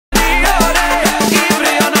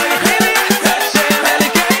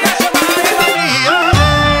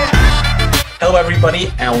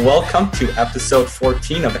everybody, and welcome to episode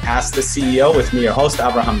 14 of Ask the CEO with me, your host,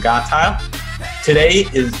 Avrohom. Today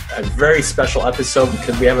is a very special episode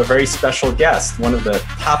because we have a very special guest, one of the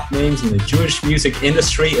top names in the Jewish music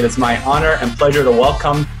industry. It is my honor and pleasure to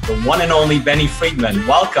welcome the one and only Benny Friedman.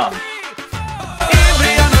 Welcome.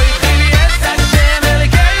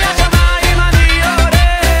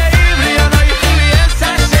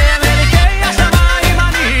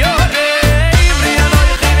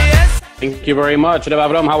 Thank you very much.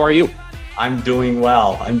 Avrohom, how are you? I'm doing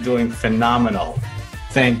well. I'm doing phenomenal.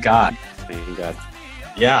 Thank God. Thank God.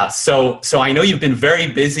 Yeah. So I know you've been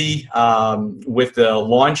very busy with the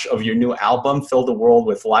launch of your new album, Fill the World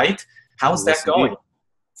with Light. How's that going?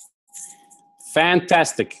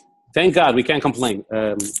 Fantastic. Thank God. We can't complain.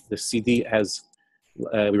 The CD has,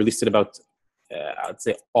 we released it about, I'd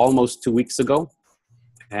say almost 2 weeks ago.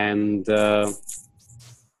 And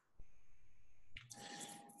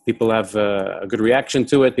people have a good reaction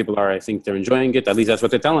to it. People are, I think they're enjoying it. At least that's what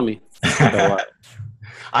they're telling me. So,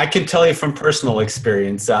 I can tell you from personal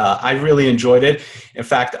experience, I really enjoyed it. In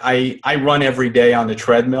fact, I run every day on the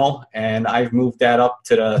treadmill, and I've moved that up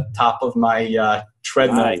to the top of my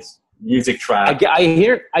treadmill music track. I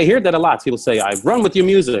hear that a lot. People say, I run with your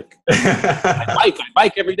music. I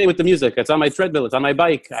bike every day with the music. It's on my treadmill. It's on my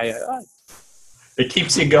bike. It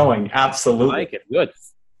keeps you going. Absolutely. I like it. Good.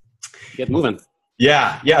 Get moving.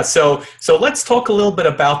 Yeah. So let's talk a little bit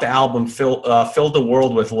about the album, Fill the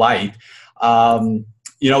World with Light.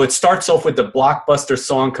 It starts off with the blockbuster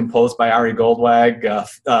song composed by Ari Goldwag,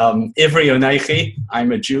 Ivri Oneichi,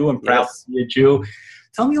 I'm a Jew, I'm proud to be a Jew.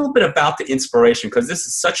 Tell me a little bit about the inspiration, because this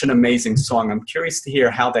is such an amazing song. I'm curious to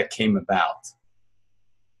hear how that came about.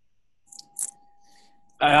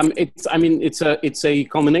 It's a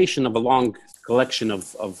culmination of a long collection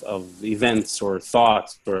of events or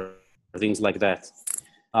thoughts or things like that.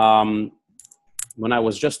 When I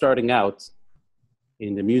was just starting out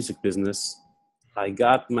in the music business, I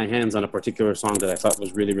got my hands on a particular song that I thought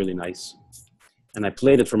was really, really nice. And I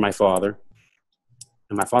played it for my father.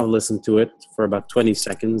 And my father listened to it for about 20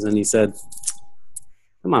 seconds. And he said,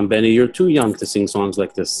 "Come on, Benny, you're too young to sing songs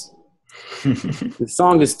like this. The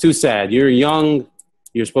song is too sad. You're young.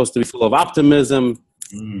 You're supposed to be full of optimism.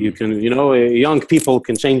 You can, young people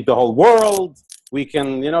can change the whole world. We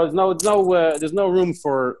can, there's no room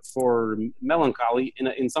for melancholy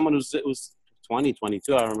in someone who's 20,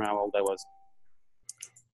 22. I don't remember how old I was."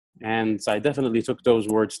 And so I definitely took those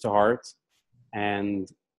words to heart and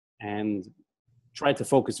tried to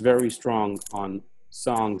focus very strong on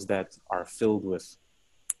songs that are filled with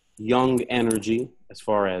young energy, as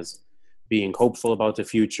far as being hopeful about the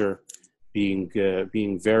future, being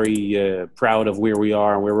very proud of where we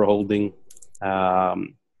are and where we're holding.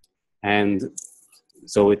 And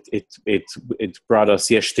so it brought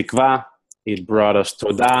us Yesh Tikva, it brought us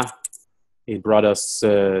Toda, it brought us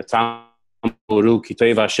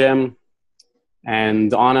Hashem,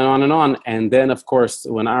 and on and on and on. And then, of course,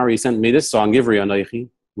 when Ari sent me this song, Ivri Oneichi,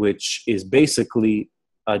 which is basically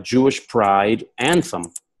a Jewish pride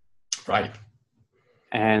anthem. Right.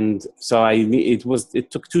 And so it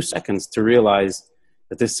took 2 seconds to realize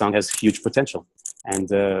that this song has huge potential. And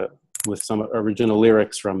with some original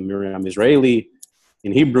lyrics from Miriam Israeli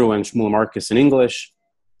in Hebrew and Shmuel Marcus in English,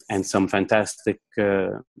 and some fantastic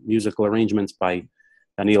musical arrangements by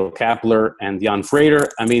Daniel Kapler and Jan Frater.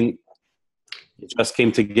 I mean, it just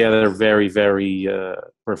came together very, very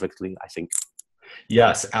perfectly, I think.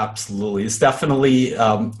 Yes, absolutely. It's definitely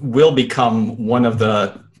will become one of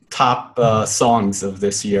the top songs of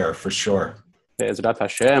this year, for sure. Be'ezrat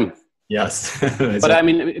Hashem. Yes. But I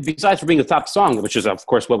mean, besides for being the top song, which is, of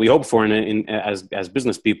course, what we hope for as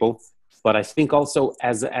business people, but I think also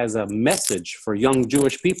as a message for young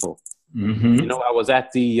Jewish people. Mm-hmm. I was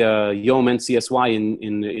at the Yom NCSY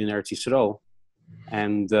in Eretz Yisrael,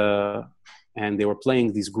 and they were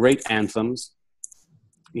playing these great anthems,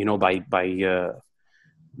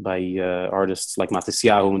 by artists like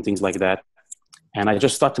Matisyahu and things like that. And I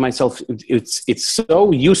just thought to myself, it's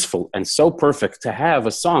so useful and so perfect to have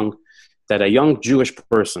a song that a young Jewish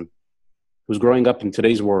person who's growing up in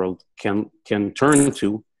today's world can turn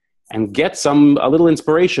to and get a little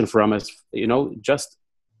inspiration from us, just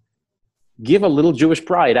give a little Jewish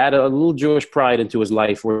pride, add a little Jewish pride into his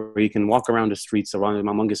life, where he can walk around the streets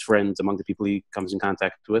among his friends, among the people he comes in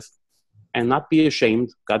contact with, and not be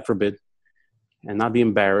ashamed, God forbid, and not be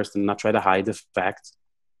embarrassed and not try to hide the fact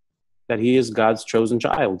that he is God's chosen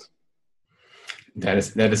child. That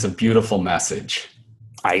is a beautiful message.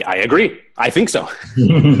 I agree. I think so.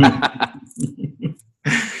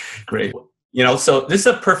 Great. So this is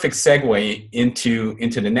a perfect segue into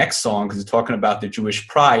the next song, because it's talking about the Jewish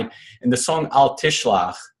pride. And the song Al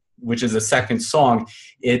Tishlach, which is the second song,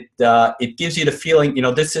 it gives you the feeling,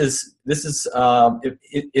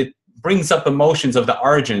 it brings up emotions of the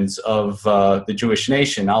origins of the Jewish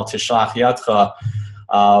nation. Al Tishlach Yadcha.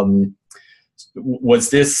 Was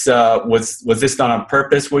this done on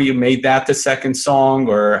purpose, where you made that the second song,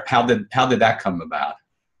 or how did that come about?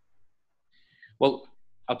 Well,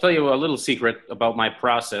 I'll tell you a little secret about my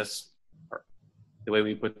process, or the way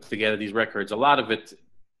we put together these records. A lot of it,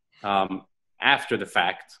 after the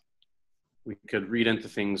fact, we could read into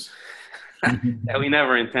things that we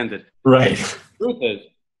never intended. Right. The truth is,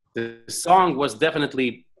 the song was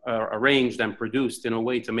definitely arranged and produced in a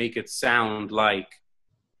way to make it sound like,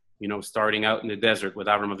 starting out in the desert with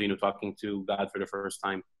Avram Avinu talking to God for the first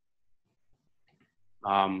time.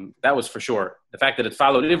 That was for sure. The fact that it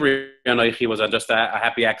followed Ivri Anoichi was just a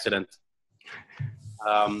happy accident.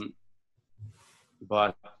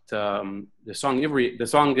 But the song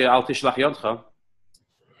Al Tishlach Yodcha,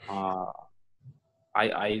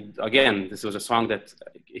 again, this was a song that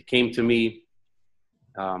it came to me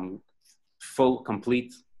full,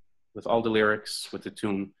 complete, with all the lyrics, with the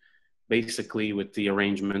tune, basically with the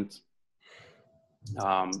arrangement,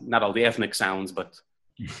 not all the ethnic sounds, but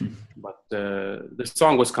the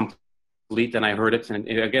song was complete, and I heard it, and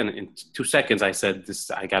again, in 2 seconds, I said,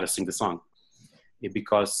 I got to sing the song.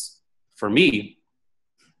 Because for me,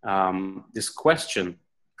 this question,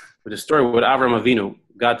 with the story with Avram Avinu,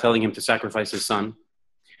 God telling him to sacrifice his son,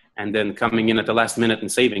 and then coming in at the last minute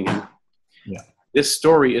and saving him. Yeah. This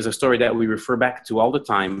story is a story that we refer back to all the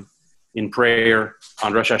time in prayer,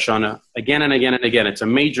 on Rosh Hashanah, again and again and again. It's a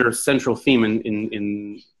major central theme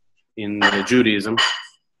in Judaism.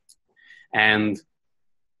 And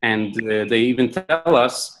they even tell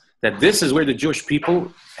us that this is where the Jewish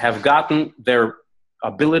people have gotten their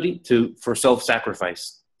ability for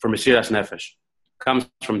self-sacrifice, for Mesiras Nefesh. Comes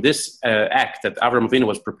from this act that Avram Avinu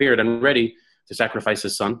was prepared and ready to sacrifice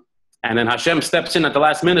his son, and then Hashem steps in at the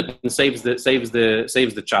last minute and saves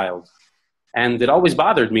the child. And it always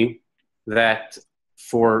bothered me that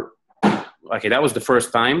that was the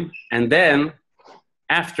first time, and then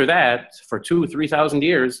after that, for 2,000-3,000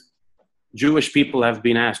 years, Jewish people have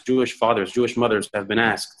been asked, Jewish fathers, Jewish mothers have been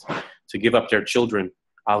asked to give up their children,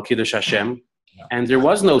 Al Kiddush Hashem, and there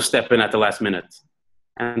was no step in at the last minute,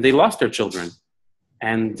 and they lost their children.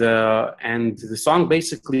 And the song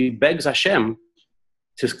basically begs Hashem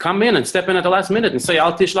to come in and step in at the last minute and say,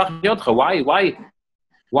 Al Tishlach Yodcha.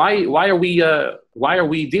 Why are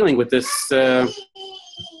we dealing with this?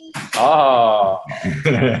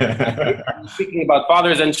 Speaking about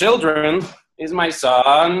fathers and children, is my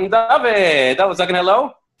son David. That was like an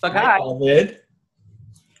hello. It's like hi. David.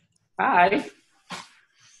 Hi.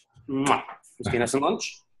 Mwah. Can I have some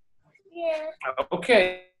lunch? Yeah.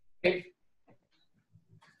 Okay.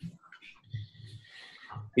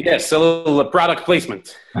 Yes, a little product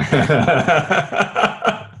placement.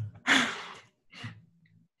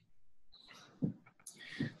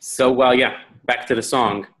 So, back to the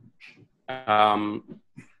song.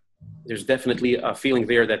 There's definitely a feeling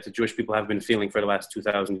there that the Jewish people have been feeling for the last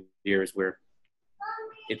 2,000 years, where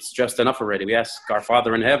it's just enough already. We ask our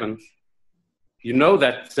Father in heaven,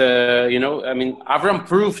 that, Avram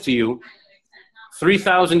proved to you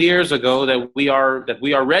 3,000 years ago that we are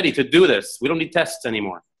ready to do this. We don't need tests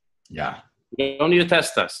anymore. Yeah. You don't need to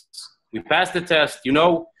test us. We passed the test.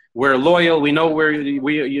 We're loyal. We know we're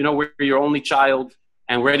your only child,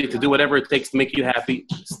 and we're ready to do whatever it takes to make you happy.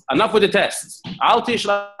 Enough with the tests. Al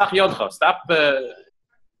tishlach yodcha. Stop.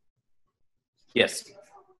 Yes.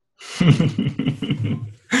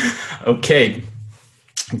 Okay.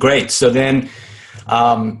 Great. So then,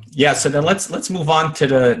 let's move on to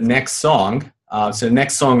the next song. So the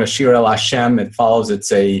next song, Ashir El Hashem, it follows.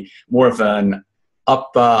 It's a more of an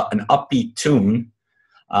upbeat tune.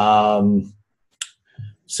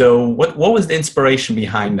 So what was the inspiration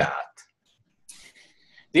behind that?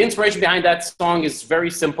 The inspiration behind that song is very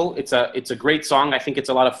simple. It's a great song. I think it's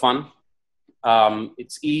a lot of fun.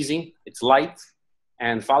 It's easy. It's light.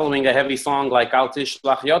 And following a heavy song like Al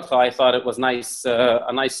Tishlach Yodcha, I thought it was nice,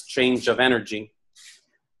 a nice change of energy,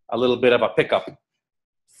 a little bit of a pickup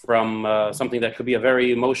from something that could be a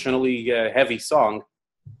very emotionally heavy song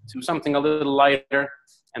to something a little lighter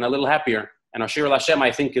and a little happier. And Ashir El Hashem,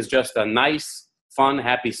 I think, is just a nice, fun,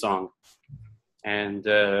 happy song. And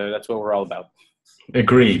that's what we're all about.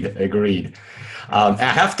 Agreed. I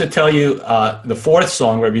have to tell you, the fourth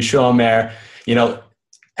song, Rabbi Shomer,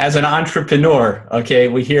 As an entrepreneur, okay,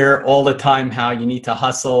 we hear all the time how you need to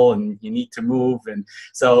hustle and you need to move. And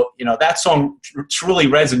so, that song truly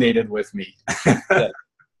resonated with me. Yeah.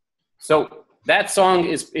 So that song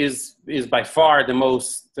is by far the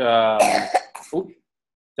most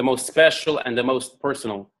special and the most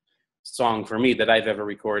personal song for me that I've ever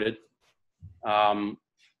recorded.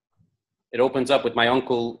 It opens up with my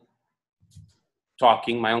uncle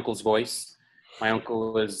talking, my uncle's voice. My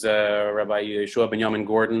uncle is Rabbi Yeshua Benjamin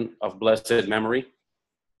Gordon of blessed memory,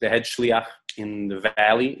 the head shliach in the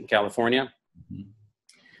Valley in California.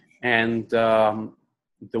 And the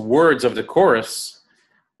words of the chorus,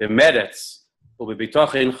 the meretz,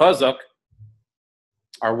 ubibitachin chazak,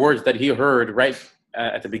 are words that he heard right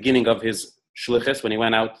at the beginning of his shlichus when he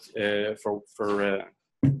went out to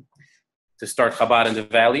start Chabad in the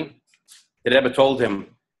Valley. The Rebbe told him,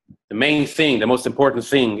 the main thing, the most important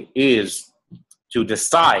thing is to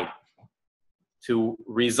decide, to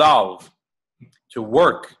resolve, to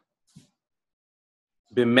work,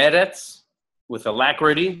 bimeretz, with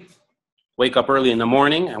alacrity, wake up early in the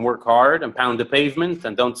morning and work hard and pound the pavement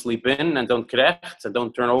and don't sleep in and don't krecht and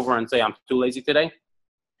don't turn over and say, I'm too lazy today.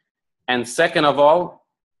 And second of all,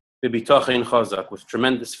 bibitachin chazak, with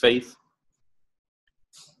tremendous faith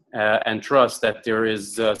and trust that there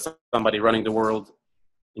is somebody running the world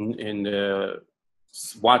in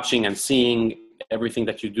watching and seeing everything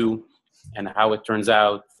that you do and how it turns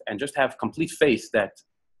out, and just have complete faith that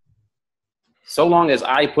so long as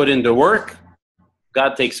I put in the work,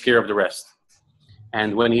 God takes care of the rest.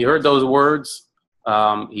 And when he heard those words,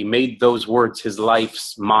 he made those words his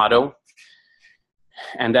life's motto.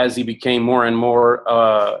 And as he became more and more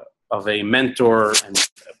of a mentor and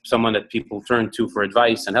someone that people turn to for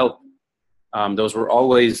advice and help, those were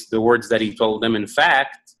always the words that he told them. In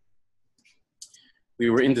fact, we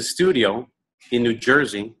were in the studio in New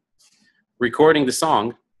Jersey recording the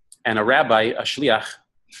song, and a rabbi, a shliach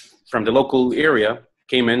from the local area,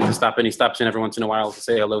 came in to stop, and he stops in every once in a while to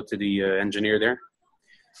say hello to the engineer there.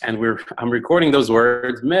 And I'm recording those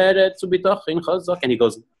words, meretz ubitachin chazak, and he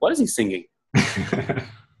goes, what is he singing?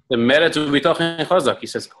 The meretz ubitachin chazak. He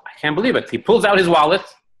says, I can't believe it. He pulls out his wallet,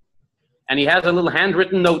 and he has a little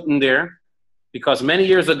handwritten note in there, because many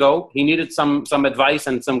years ago, he needed some advice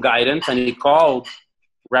and some guidance, and he called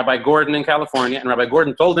Rabbi Gordon in California, and Rabbi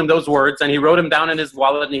Gordon told him those words, and he wrote them down in his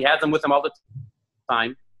wallet, and he had them with him all the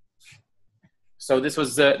time. So these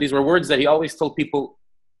were words that he always told people,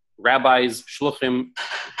 rabbis, shluchim,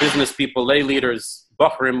 business people, lay leaders,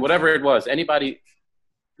 bachrim, whatever it was, anybody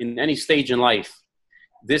in any stage in life.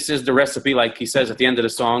 This is the recipe, like he says at the end of the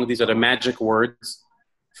song. These are the magic words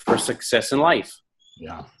for success in life.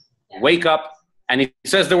 Yeah. Wake up. And he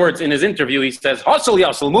says the words in his interview. He says, hustle,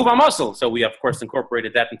 yustle, move on muscle. So we, of course,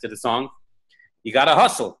 incorporated that into the song. You got to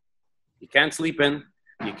hustle. You can't sleep in.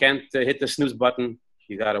 You can't hit the snooze button.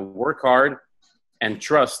 You got to work hard and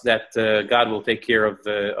trust that God will take care of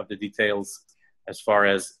the details as far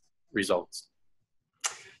as results.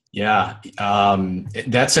 Yeah.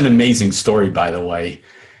 That's an amazing story, by the way.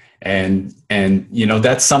 And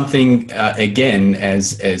that's something, again,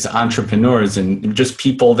 as entrepreneurs and just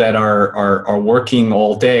people that are working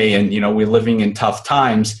all day, and, we're living in tough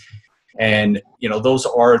times. And, those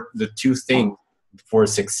are the two things for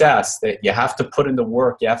success, that you have to put in the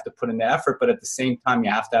work, you have to put in the effort, but at the same time,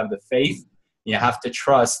 you have to have the faith. You have to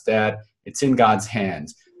trust that it's in God's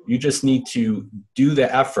hands. You just need to do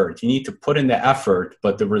the effort. You need to put in the effort,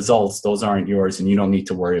 but the results, those aren't yours, and you don't need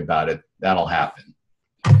to worry about it. That'll happen.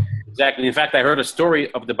 Exactly. In fact, I heard a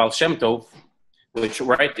story of the Baal Shem Tov, which,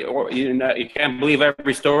 right, you can't believe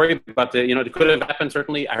every story, but, it could have happened,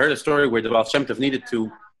 certainly. I heard a story where the Baal Shem Tov needed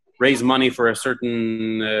to raise money for a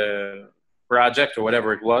certain project or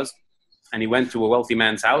whatever it was, and he went to a wealthy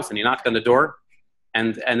man's house, and he knocked on the door,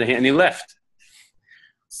 and he left.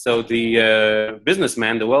 So the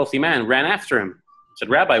businessman, the wealthy man, ran after him. Said,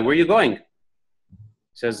 Rabbi, where are you going? He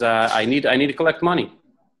says, I need to collect money.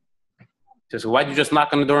 He says, why'd you just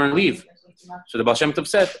knock on the door and leave? So the Baal Shem Tov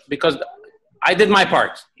said, because I did my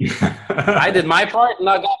part. I did my part, and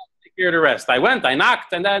now God will take care of the rest. I went, I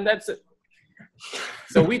knocked, and then that's it.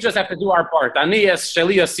 So we just have to do our part. Aniyas,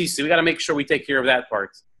 Shaliyas, Sisi. We got to make sure we take care of that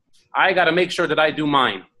part. I got to make sure that I do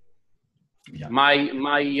mine. Yeah.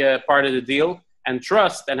 My part of the deal, and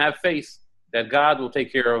trust and have faith that God will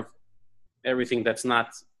take care of everything that's not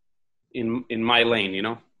in my lane,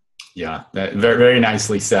 Yeah, very, very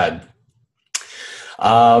nicely said.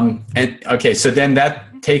 And okay, so then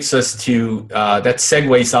that takes us to, that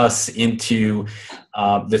segues us into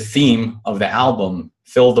the theme of the album,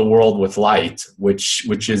 Fill the World with Light,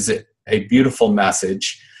 which is a beautiful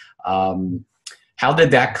message. How did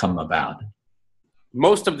that come about?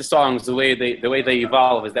 most of the songs, the way they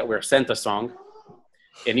evolve is that we're sent a song,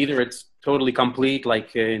 and either it's totally complete,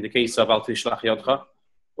 like in the case of Al Tishlach Yodcha,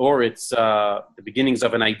 or it's the beginnings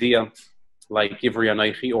of an idea, like Ivri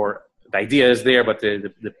Anoichi, or the idea is there, but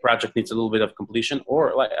the project needs a little bit of completion.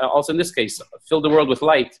 Or like, also in this case, Fill the World with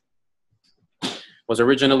Light was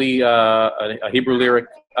originally a Hebrew lyric,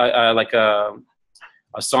 like a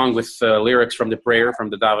song with lyrics from the prayer, from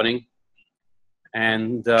the davening.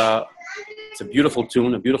 And it's a beautiful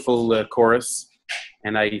tune, a beautiful chorus.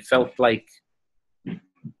 And I felt like it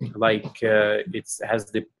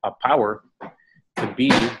has a power to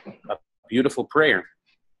be a beautiful prayer.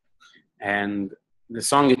 And the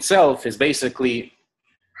song itself is basically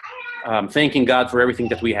thanking God for everything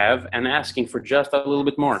that we have and asking for just a little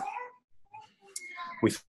bit more.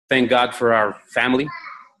 We thank God for our family,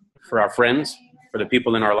 for our friends, for the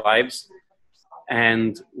people in our lives.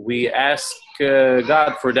 And we ask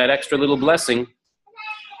God for that extra little blessing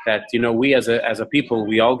that, we as a people,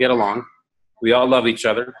 we all get along. We all love each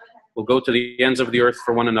other. We'll go to the ends of the earth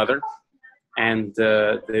for one another. And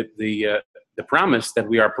the promise that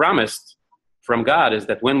we are promised from God is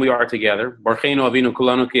that when we are together, when we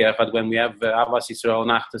have Avas Yisrael,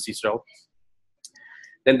 Nachtas Yisrael,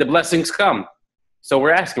 then the blessings come. So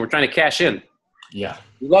we're trying to cash in. Yeah.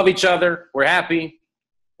 We love each other. We're happy.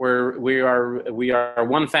 We are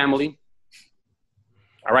one family.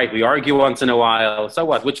 All right, we argue once in a while. So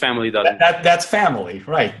what? Which family doesn't? That's family,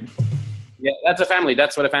 right? Yeah, that's a family.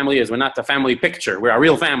 That's what a family is. We're not a family picture. We're a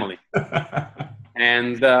real family.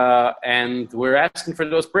 And we're asking for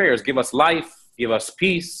those prayers. Give us life. Give us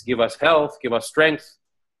peace. Give us health. Give us strength.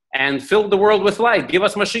 And fill the world with light. Give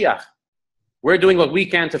us Mashiach. We're doing what we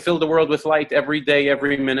can to fill the world with light every day,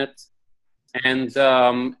 every minute. And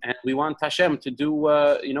we want Hashem to do,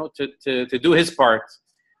 to do His part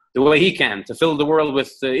the way He can, to fill the world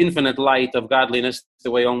with the infinite light of godliness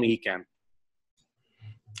the way only He can.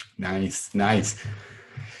 Nice.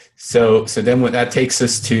 So then that takes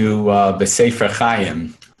us to the Sefer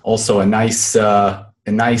Chaim, also a nice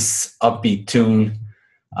upbeat tune.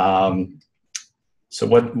 So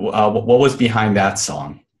what was behind that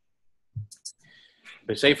song?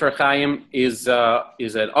 The Sefer Chaim is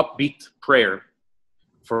an upbeat prayer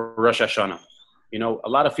for Rosh Hashanah. A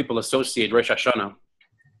lot of people associate Rosh Hashanah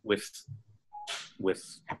with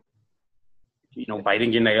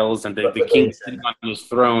biting your nails and the king sitting on his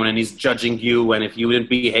throne and he's judging you, and if you didn't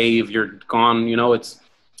behave, you're gone. It's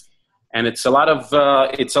a lot of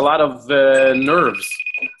nerves.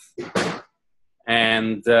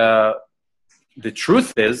 And the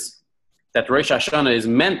truth is that Rosh Hashanah is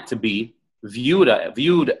meant to be viewed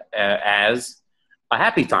as a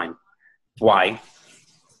happy time. Why?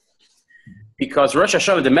 Because Rosh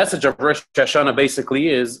Hashanah, the message of Rosh Hashanah basically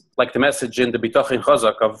is like the message in the Bitachin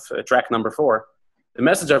Chazak of track number 4. The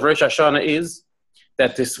message of Rosh Hashanah is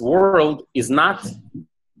that this world is not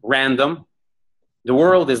random. The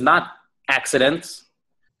world is not accidents.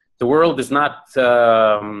 The world is not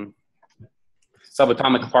subatomic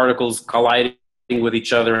particles colliding with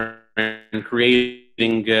each other and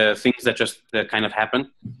creating things that just kind of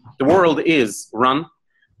happen. The world is run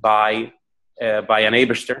by an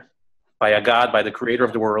Eibishter, by a God, by the creator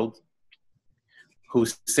of the world, who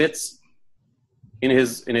sits in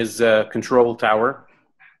his control tower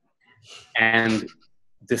and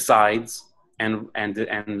decides and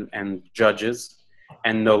judges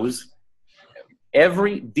and knows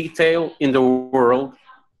every detail in the world,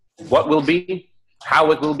 what will be,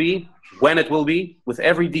 how it will be, when it will be, with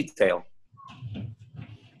every detail.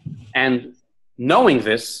 And knowing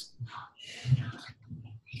this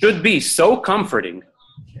should be so comforting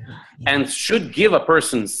and should give a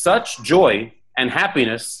person such joy and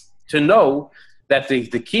happiness to know that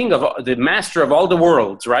the king of the master of all the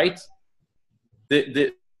worlds, right?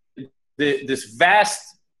 This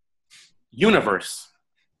vast universe,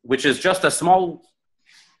 which is just a small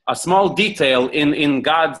detail in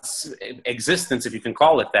God's existence, if you can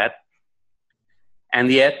call it that, and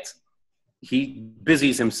yet he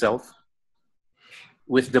busies himself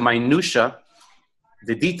with the minutia,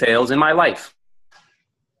 the details in my life.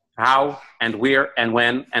 How and where and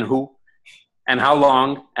when and who and how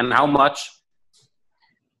long and how much.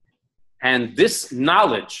 And this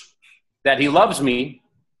knowledge that he loves me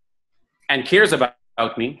and cares about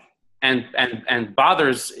me and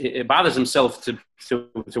bothers himself to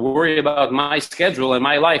worry about my schedule and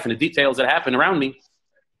my life and the details that happen around me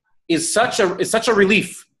is such a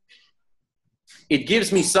relief. It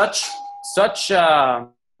gives me such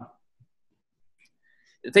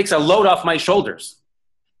it takes a load off my shoulders.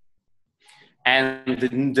 And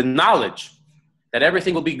the knowledge that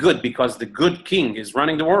everything will be good because the good king is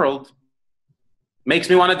running the world makes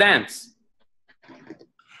me want to dance.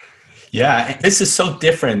 Yeah, this is so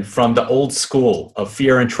different from the old school of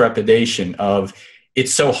fear and trepidation of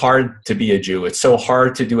it's so hard to be a Jew. It's so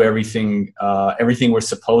hard to do everything everything we're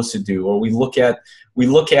supposed to do. Or we look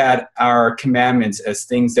at our commandments as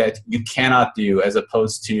things that you cannot do, as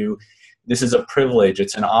opposed to this is a privilege,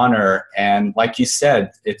 it's an honor. And like you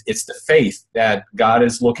said, it's the faith that God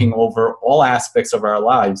is looking over all aspects of our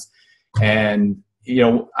lives. And you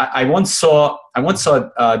know, I once saw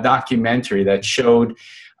a documentary that showed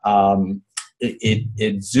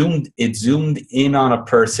it zoomed in on a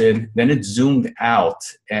person, then it zoomed out,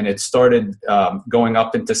 and it started going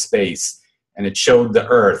up into space, and it showed the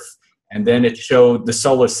Earth, and then it showed the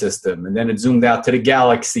solar system, and then it zoomed out to the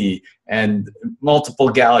galaxy and multiple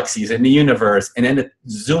galaxies in the universe, and then it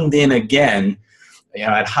zoomed in again, you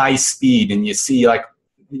know, at high speed, and you see like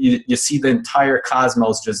you see the entire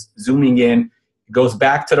cosmos just zooming in. It goes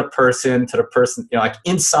back to the person, you know, like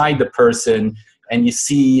inside the person. And you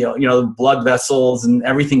see, you know, blood vessels and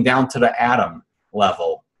everything down to the atom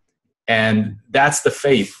level. And that's the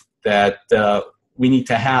faith that we need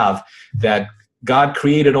to have, that God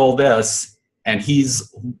created all this, and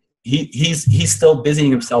he's still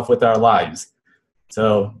busying himself with our lives.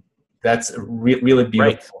 So that's a really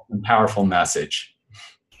beautiful and powerful message.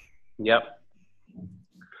 Yep,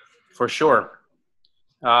 for sure.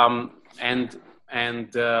 And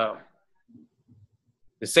the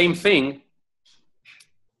same thing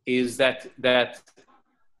is that the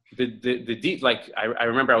deep, like I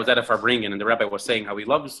remember I was at a Farbringen and the rabbi was saying how he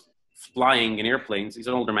loves flying in airplanes. He's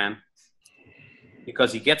an older man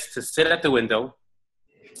because he gets to sit at the window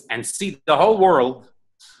and see the whole world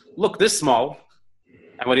look this small.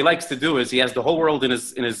 And what he likes to do is he has the whole world in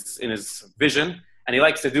his vision, and he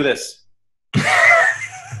likes to do this.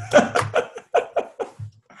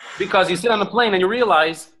 Because you sit on a plane and you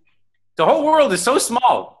realize the whole world is so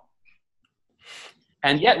small.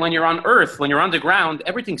 And yet, when you're on Earth, when you're on the ground,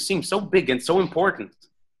 everything seems so big and so important.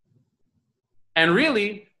 And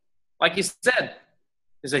really, like you said,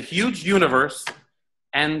 there's a huge universe,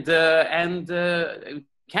 and we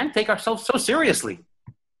can't take ourselves so seriously.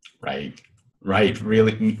 Right.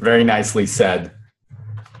 Really, very nicely said.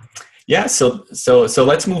 Yeah. So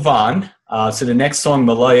let's move on. So the next song,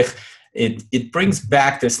 Maloich, it brings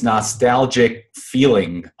back this nostalgic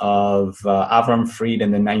feeling of Avrohom Fried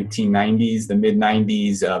in the 1990s, the mid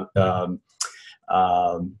 90s.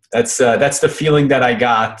 That's the feeling that I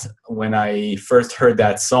got when I first heard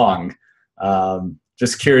that song.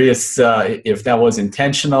 Just curious if that was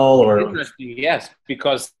intentional or. Interesting, yes,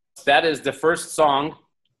 because that is the first song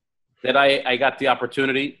that I got the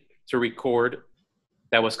opportunity to record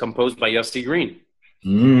that was composed by Yossi Green.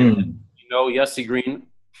 And, you know, Yossi Green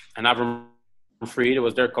and Avrohom Fried, it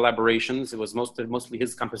was their collaborations. It was mostly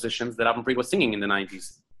his compositions that Avrohom Fried was singing in the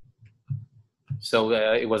 90s. So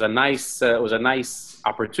it was a nice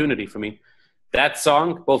opportunity for me. That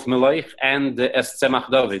song, both Meloich and Es Tzemach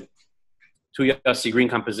David, two Yossi Green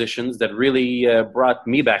compositions that really brought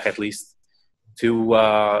me back, at least, to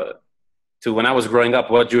when I was growing up,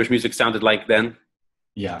 what Jewish music sounded like then.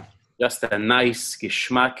 Yeah. Just a nice,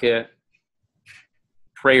 geschmacke,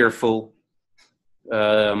 prayerful,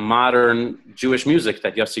 modern Jewish music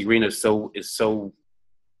that Yossi Green is so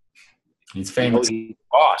he's famous. You know, he's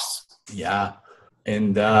boss. Yeah.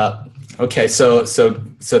 And okay, so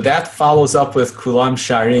that follows up with Kulam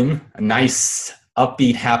Sharim, a nice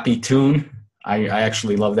upbeat happy tune. I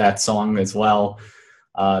actually love that song as well.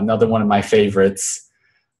 Another one of my favorites.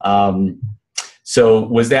 So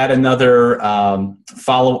was that another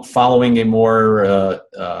following a more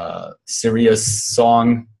serious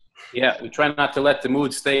song? Yeah, we try not to let the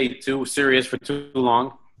mood stay too serious for too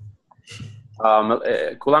long.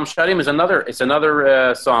 Kulam Sharim is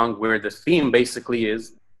another song where the theme basically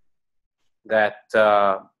is that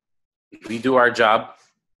we do our job,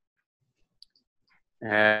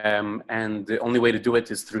 and the only way to do it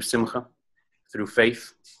is through simcha, through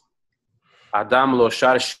faith. Adam lo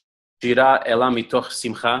shar shira ela mitoch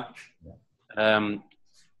simcha. The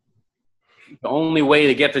only way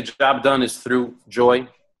to get the job done is through joy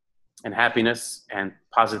and happiness and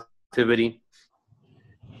positivity.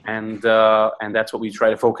 And that's what we try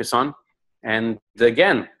to focus on. And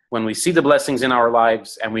again, when we see the blessings in our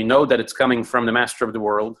lives and we know that it's coming from the master of the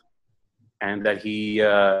world and that he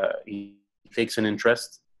takes an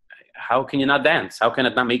interest, how can you not dance? How can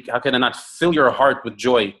it not fill your heart with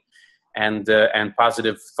joy and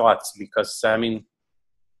positive thoughts? Because I mean,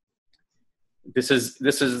 this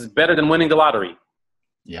is better than winning the lottery.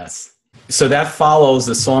 Yes. So that follows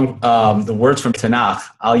the song, the words from Tanakh,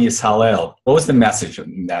 Al Yishalel. What was the message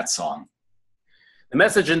in that song? The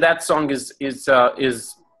message in that song is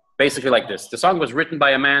basically like this. The song was written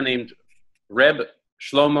by a man named Reb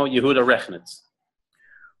Shlomo Yehuda Rechnitz,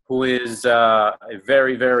 who is a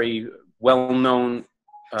very, very well-known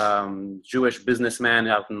Jewish businessman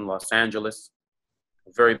out in Los Angeles,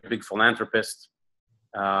 a very big philanthropist,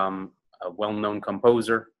 a well-known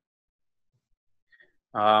composer.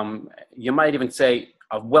 You might even say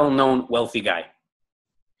a well-known wealthy guy.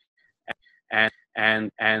 And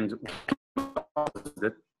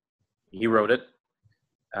he wrote it,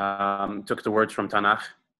 took the words from Tanakh,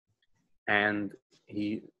 and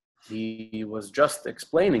he was just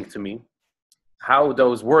explaining to me how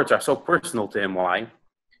those words are so personal to him. Why?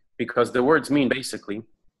 Because the words mean basically,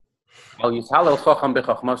 a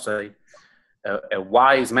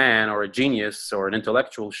wise man or a genius or an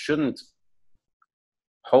intellectual shouldn't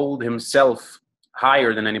hold himself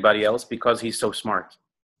higher than anybody else because he's so smart.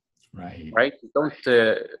 Right?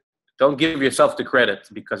 Don't give yourself the credit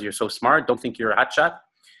because you're so smart. Don't think you're a hotshot.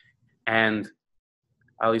 And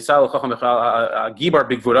a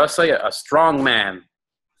strong man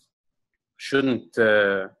shouldn't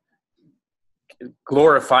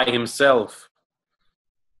glorify himself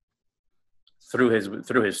through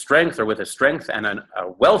his strength or with his strength, and a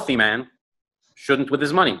wealthy man shouldn't with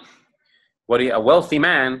his money. A wealthy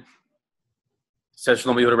man, says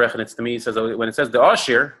Shlomo Yehuda Rechnitz to me, he says when it says the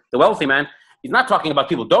Ashir, the wealthy man, he's not talking about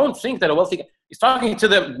people. Don't think that a wealthy, he's talking to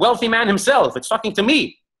the wealthy man himself. It's talking to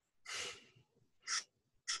me.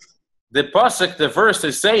 The pasuk, the verse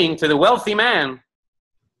is saying to the wealthy man,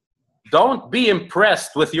 don't be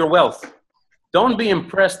impressed with your wealth. Don't be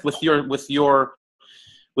impressed with your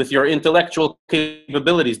intellectual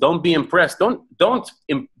capabilities. Don't be impressed. Don't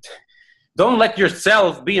let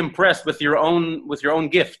yourself be impressed with your own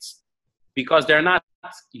gifts, because they're not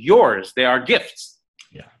yours. They are gifts.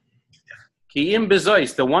 Yeah. Ki im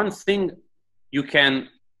bezois, the one thing you can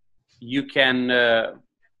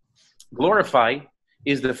glorify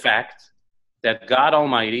is the fact that God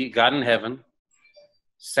Almighty, God in heaven,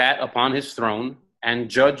 sat upon his throne and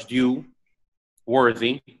judged you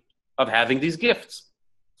worthy of having these gifts.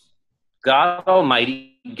 God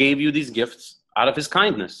Almighty gave you these gifts out of his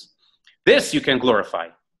kindness. This you can glorify.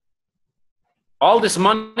 All this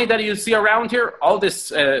money that you see around here, all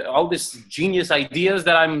this genius ideas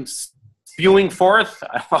that I'm spewing forth,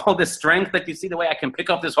 all this strength that you see, the way I can pick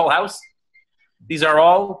up this whole house, these are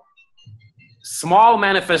all small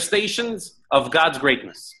manifestations of God's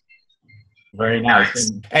greatness. Very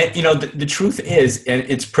nice. And you know, the truth is, and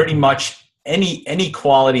it's pretty much any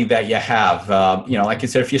quality that you have. You know, like I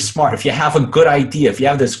said, if you're smart, if you have a good idea, if you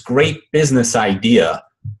have this great business idea,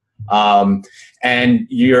 and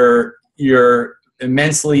you're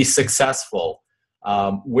immensely successful,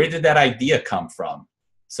 where did that idea come from?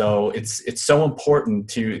 So it's so important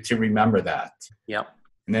to remember that. Yep.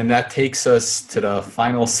 And then that takes us to the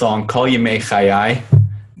final song, Kol Yemei Chayai,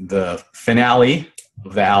 the finale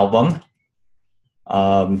of the album.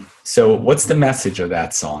 So what's the message of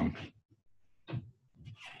that song?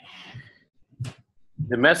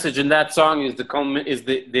 The message in that song is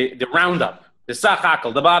the roundup, the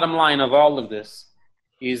sachakal, the bottom line of all of this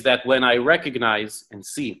is that when I recognize and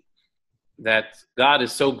see that God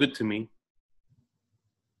is so good to me,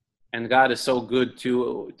 and God is so good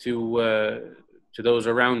to those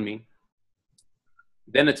around me,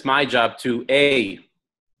 then it's my job to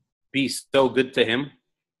be so good to him,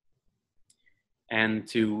 and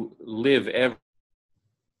to live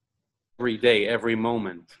every day, every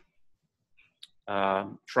moment,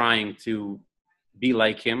 trying to be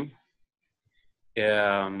like him.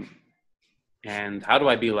 And how do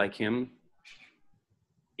I be like him?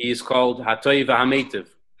 He is called Hatoiv HaMeitiv.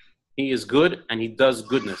 He is good and he does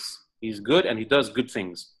goodness. He's good and he does good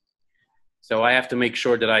things. So I have to make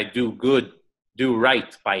sure that I do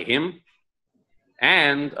right by him,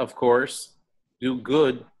 and of course, do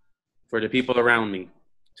good for the people around me,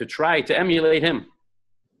 to try to emulate him.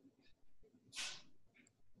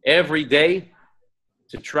 Every day,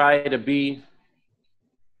 to try to be,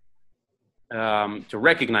 to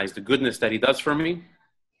recognize the goodness that he does for me,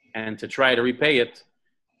 and to try to repay it,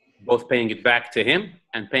 both paying it back to him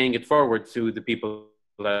and paying it forward to the people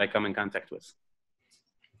that I come in contact with.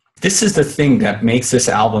 This is the thing that makes this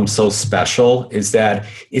album so special, is that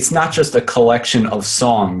it's not just a collection of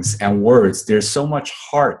songs and words. There's so much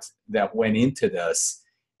heart that went into this.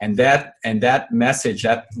 And that message,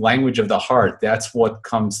 that language of the heart, that's what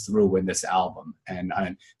comes through in this album. And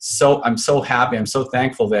I'm so happy, I'm so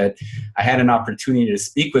thankful that I had an opportunity to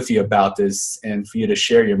speak with you about this and for you to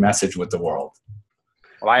share your message with the world.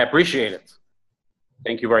 Well, I appreciate it.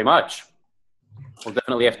 Thank you very much. We'll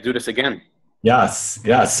definitely have to do this again. Yes,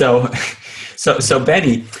 yeah. So, so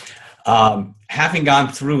Benny, having gone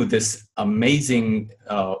through this amazing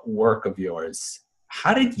work of yours,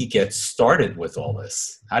 how did you get started with all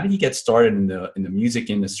this? How did you get started in the music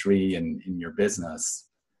industry and in your business?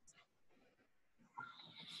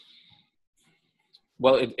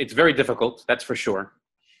 Well, it's very difficult, that's for sure.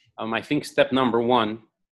 I think step number one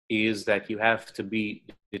is that you have to be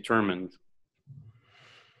determined.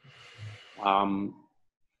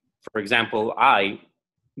 For example, I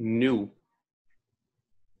knew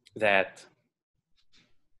that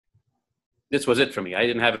this was it for me. I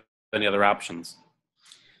didn't have any other options.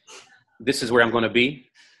 This is where I'm going to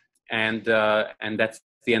be, and that's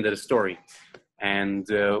the end of the story. And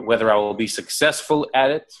whether I will be successful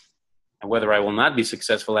at it and whether I will not be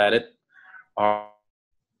successful at it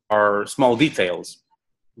are small details.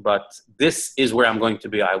 But this is where I'm going to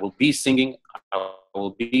be. I will be singing. I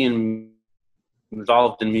will be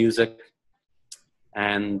involved in music.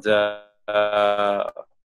 And,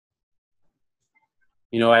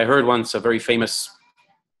 you know, I heard once a very famous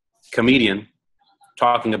comedian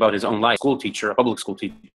talking about his own life, school teacher, a public school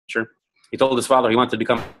teacher. He told his father he wanted to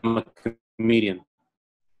become a comedian.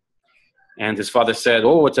 And his father said,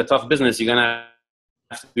 "Oh, it's a tough business. You're going to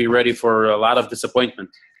have to be ready for a lot of disappointment."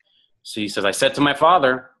 So he says, "I said to my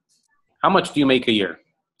father, how much do you make a year?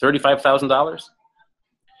 $35,000?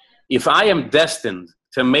 If I am destined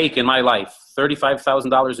to make in my life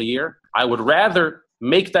 $35,000 a year, I would rather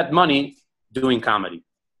make that money doing comedy."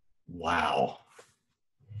 Wow.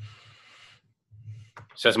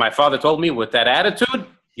 Says, "My father told me with that attitude,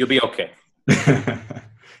 you'll be okay."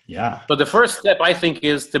 Yeah. So the first step, I think,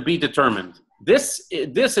 is to be determined. This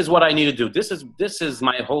is what I need to do. This is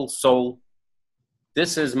my whole soul.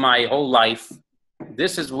 This is my whole life.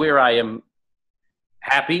 This is where I am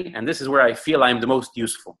happy, and this is where I feel I am the most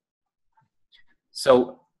useful.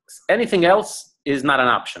 So anything else is not an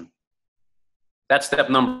option. That's step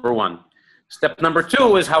number one. Step number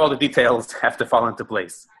two is how all the details have to fall into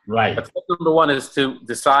place. Right. But step number one is to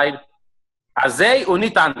decide, azay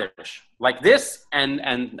unit anders, like this and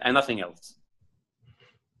nothing else.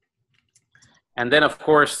 And then, of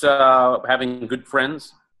course, having good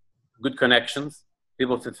friends, good connections,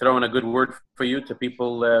 people to throw in a good word for you, to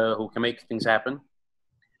people who can make things happen.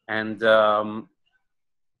 And,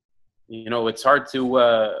 you know, it's hard to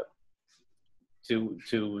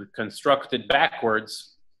construct it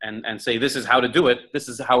backwards and say, this is how to do it. This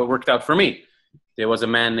is how it worked out for me. There was a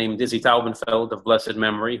man named Dizzy Taubenfeld of blessed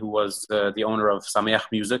memory who was the owner of Sameach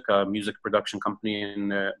Music, a music production company in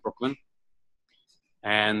Brooklyn.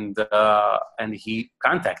 And he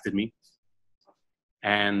contacted me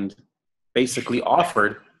and basically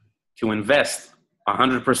offered to invest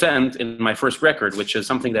 100% in my first record, which is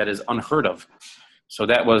something that is unheard of. So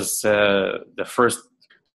that was the first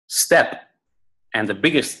step. And the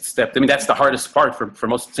biggest step, I mean, that's the hardest part for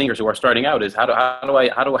most singers who are starting out, is how do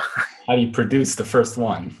you produce the first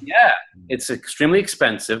one? Yeah, it's extremely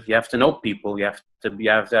expensive. You have to know people. You have to be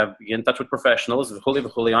in touch with professionals,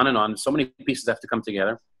 on and on. So many pieces have to come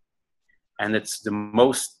together. And it's the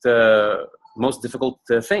most difficult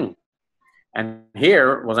thing. And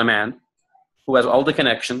here was a man who has all the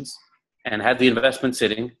connections and had the investment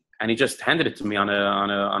sitting, and he just handed it to me on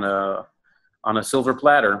a silver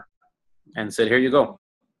platter and said, "Here you go."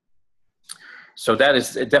 So that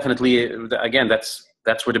is definitely, again,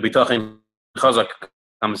 that's where the bitachon chazak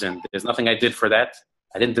comes in. There's nothing I did for that.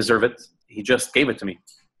 I didn't deserve it. He just gave it to me,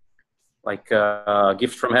 like a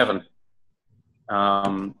gift from heaven.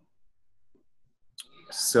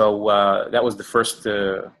 So that was the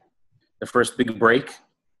first big break.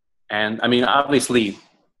 And I mean, obviously,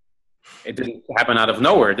 it didn't happen out of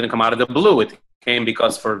nowhere. It didn't come out of the blue. It came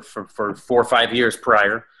because for 4 or 5 years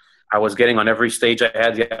prior, I was getting on every stage I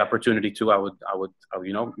had the opportunity to. I would,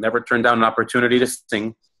 you know, never turn down an opportunity to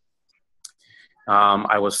sing.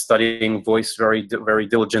 I was studying voice very, very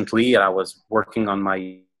diligently. I was working on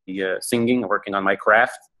my singing, working on my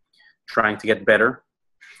craft, trying to get better.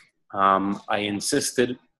 I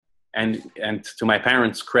insisted, and to my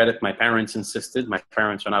parents' credit, my parents insisted. My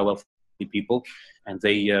parents are not wealthy people, and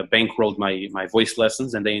they bankrolled my voice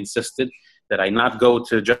lessons, and they insisted that I not go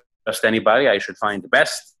to just anybody. I should find the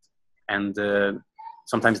best. And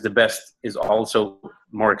sometimes the best is also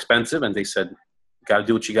more expensive. And they said, "You got to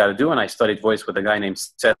do what you got to do." And I studied voice with a guy named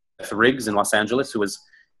Seth Riggs in Los Angeles, who was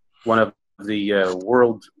one of the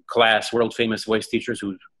world famous voice teachers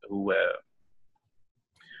who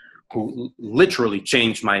literally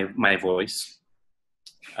changed my voice,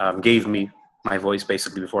 gave me my voice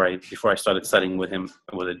basically before I started studying with him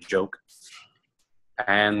with a joke.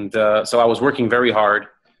 And so I was working very hard,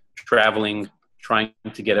 traveling, trying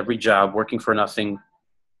to get every job, working for nothing,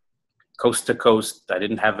 coast to coast. I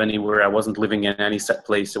didn't have anywhere. I wasn't living in any set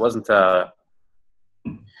place. It wasn't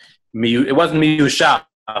miyushav.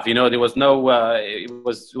 You know, there was no. It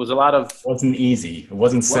was a lot of. It wasn't easy. It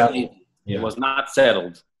wasn't settled. It was not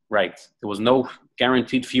settled. Right. There was no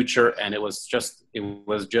guaranteed future, and it was just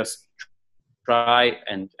try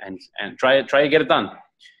and try to get it done.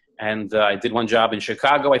 And I did one job in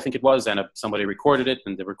Chicago, I think it was, and somebody recorded it,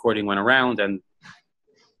 and the recording went around, and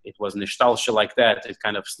it was nishtalsha like that. It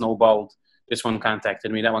kind of snowballed. This one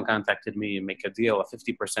contacted me, that one contacted me, and make a deal, a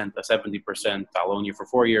 50%, a 70%. I'll own you for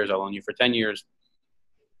 4 years, I'll own you for 10 years.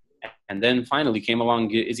 And then finally came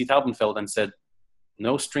along Izzy Taubenfeld and said,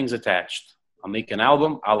 no strings attached. I'll make an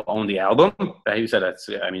album, I'll own the album. He said, that's,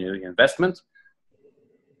 investment.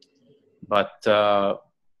 But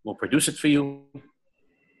we'll produce it for you.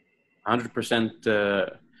 100%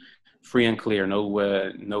 free and clear,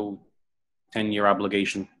 no 10-year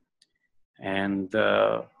obligation, and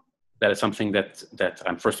that is something that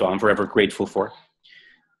I'm forever grateful for,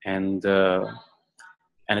 and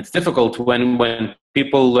it's difficult when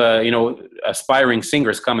people aspiring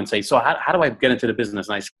singers come and say, so how do I get into the business?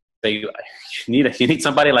 And I say, you need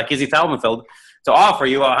somebody like Izzy Taubenfeld to offer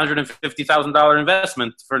you a $150,000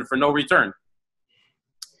 investment for no return.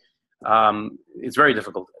 It's very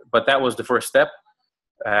difficult, but that was the first step.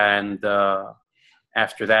 And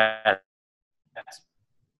after that,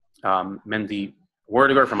 Mendy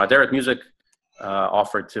Werdiger from Aderet Music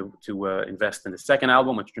offered to invest in the second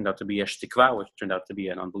album, which turned out to be Yesh Tikva, which turned out to be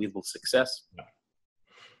an unbelievable success.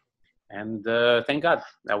 And thank God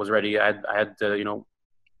I was ready. I had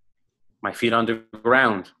my feet on the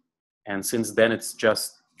ground. And since then, it's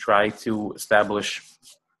just try to establish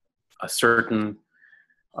a certain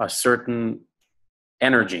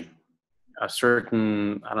energy, a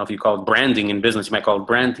certain, I don't know if you call it branding in business, you might call it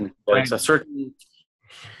branding, but it's a certain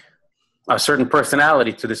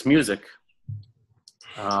personality to this music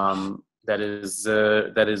that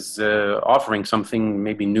is offering something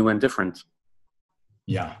maybe new and different.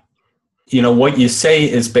 Yeah. What you say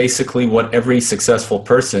is basically what every successful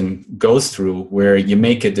person goes through, where you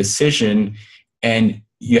make a decision and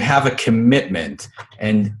you have a commitment,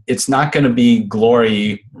 and it's not going to be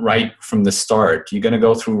glory right from the start. You're going to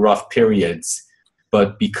go through rough periods,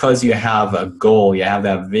 but because you have a goal, you have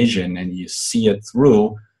that vision, and you see it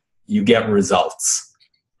through, you get results.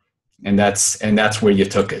 And that's where you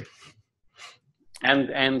took it.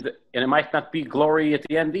 And it might not be glory at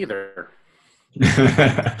the end either.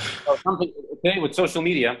 Today with social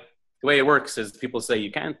media, the way it works is people say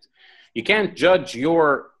you can't judge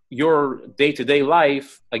your day-to-day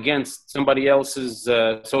life against somebody else's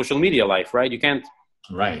social media life, right? You can't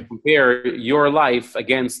compare your life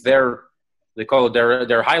against they call it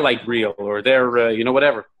their highlight reel or their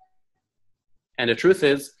whatever. And the truth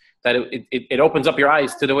is that it opens up your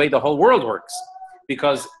eyes to the way the whole world works,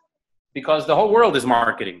 because the whole world is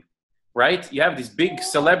marketing, right? You have these big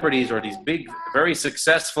celebrities or these big, very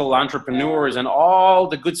successful entrepreneurs and all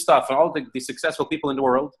the good stuff and all the successful people in the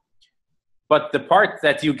world. But the part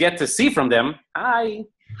that you get to see from them,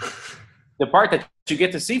 the part that you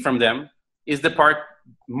get to see from them is the part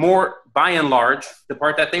more, by and large, the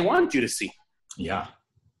part that they want you to see. Yeah.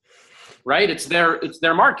 Right? It's their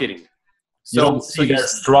marketing. So you don't see their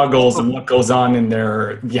struggles and what goes on in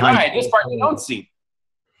their behind. Right, this part you don't see.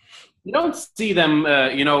 You don't see them,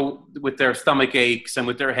 with their stomach aches and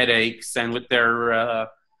with their headaches and with their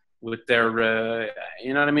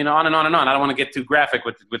you know what I mean, on and on and on. I don't want to get too graphic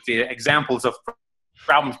with the examples of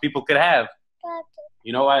problems people could have.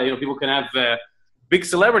 People can have big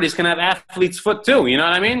celebrities can have athlete's foot too. You know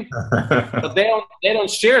what I mean? But they don't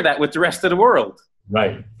share that with the rest of the world.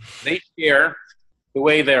 Right. They share the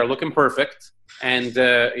way they're looking perfect, and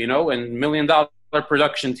and $1 million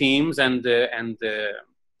production teams and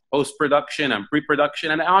post-production and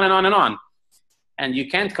pre-production and on and on and on. And you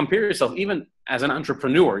can't compare yourself, even as an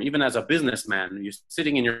entrepreneur, even as a businessman. You're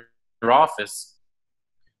sitting in your office,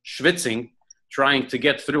 schwitzing, trying to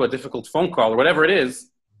get through a difficult phone call or whatever it is,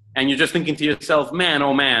 and you're just thinking to yourself, man,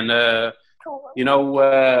 oh man,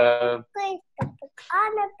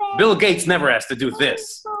 Bill Gates never has to do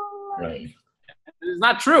this. Right. It's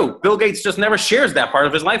not true. Bill Gates just never shares that part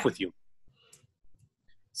of his life with you.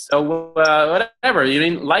 So whatever,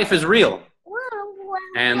 life is real.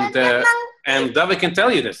 And David can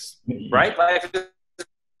tell you this, right? Life is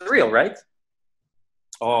real, right?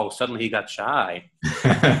 Oh, suddenly he got shy.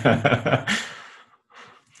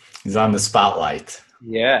 He's on the spotlight.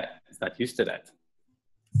 Yeah, he's not used to that.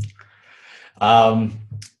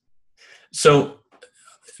 So,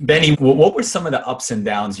 Benny, what were some of the ups and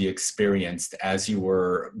downs you experienced as you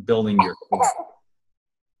were building your career?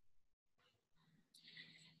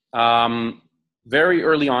 Very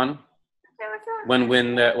early on,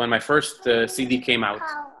 when my first CD came out.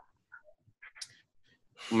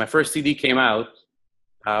 When my first CD came out,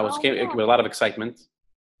 came with a lot of excitement.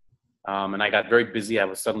 And I got very busy. I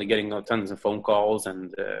was suddenly getting tons of phone calls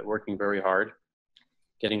and working very hard,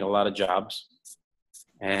 getting a lot of jobs.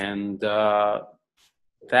 And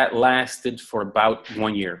that lasted for about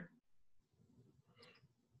 1 year.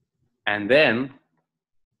 And then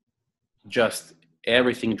just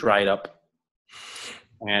everything dried up.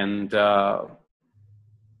 And I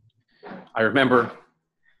remember,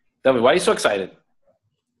 tell me, why are you so excited?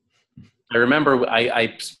 I remember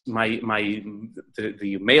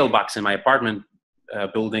the mailbox in my apartment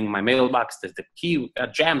building, my mailbox, the key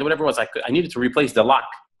jammed, whatever it was. I needed to replace the lock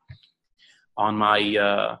on my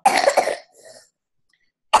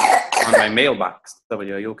mailbox.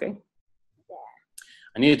 W, are you okay? Yeah.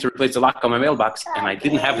 I needed to replace the lock on my mailbox, and I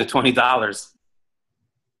didn't have the $20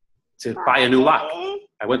 to buy a new lock.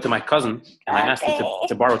 I went to my cousin and I asked him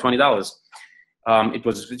to borrow $20. It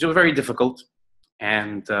was very difficult.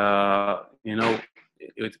 And,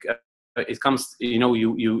 it comes,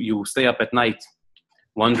 you stay up at night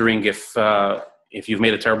wondering if you've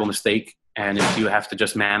made a terrible mistake, and if you have to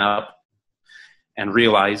just man up and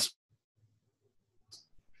realize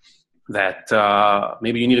that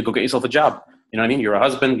maybe you need to go get yourself a job. You know what I mean? You're a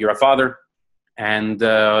husband, you're a father, and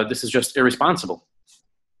this is just irresponsible.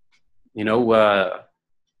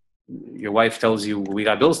 Your wife tells you, we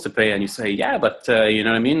got bills to pay, and you say, yeah, but you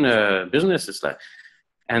know what I mean? Business is like,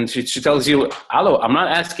 and she tells you, hello, I'm not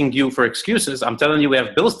asking you for excuses. I'm telling you we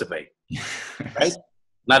have bills to pay, right?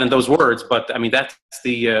 Not in those words, but I mean, that's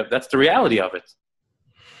the reality of it.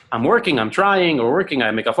 I'm working, I'm trying, or working.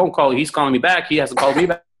 I make a phone call. He's calling me back. He hasn't called me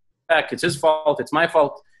back. It's his fault. It's my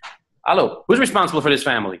fault. Hello, who's responsible for this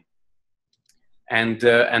family? And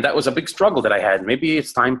that was a big struggle that I had. Maybe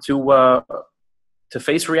it's time to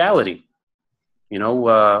face reality.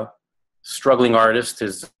 Struggling artist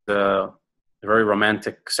is a very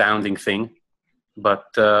romantic sounding thing, but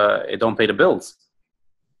it don't pay the bills.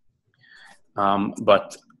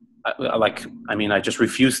 But I just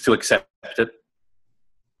refused to accept it,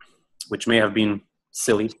 which may have been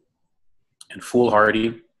silly and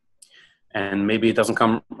foolhardy, and maybe it doesn't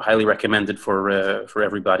come highly recommended for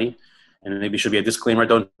everybody, and maybe it should be a disclaimer: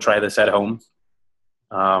 don't try this at home.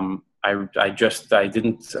 I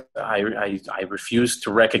refused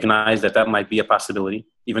to recognize that might be a possibility,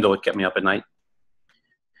 even though it kept me up at night.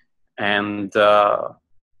 And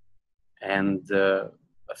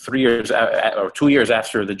 3 years or 2 years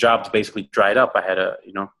after the jobs basically dried up,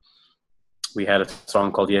 we had a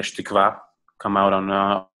song called Yesh Tikva come out on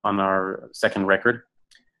our second record.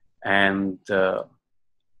 And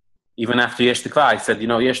even after Yesh Tikva, I said,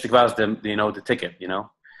 Yesh Tikva is the ticket,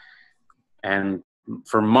 And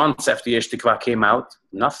for months after Yesh Tikva came out,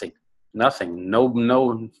 nothing, no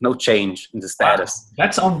change in the status. Wow,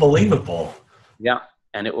 that's unbelievable. Yeah,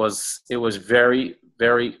 and it was very,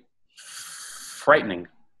 very frightening.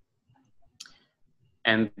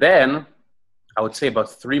 And then I would say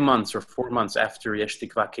about 3 months or 4 months after Yesh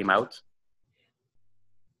Tikva came out,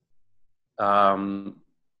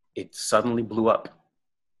 it suddenly blew up.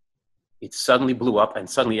 And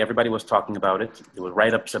suddenly everybody was talking about it. There were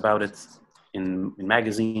write-ups about it in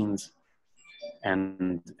magazines,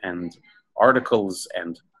 and articles,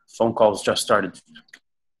 and phone calls just started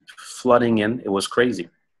flooding in. It was crazy.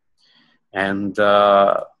 And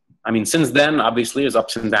since then, obviously, there's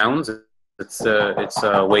ups and downs. It's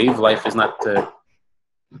a wave. Life is not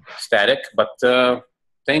static, but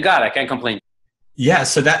thank God I can't complain. Yeah.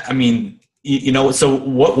 So so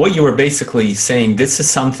what you were basically saying, this is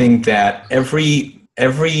something that every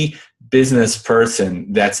business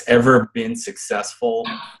person that's ever been successful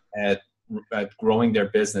at growing their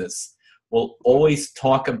business will always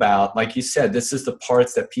talk about. Like you said, this is the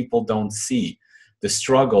parts that people don't see, the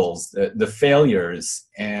struggles, the failures.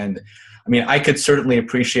 And I could certainly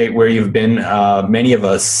appreciate where you've been. Many of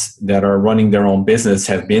us that are running their own business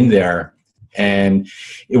have been there. And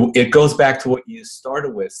it goes back to what you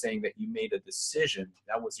started with, saying that you made a decision.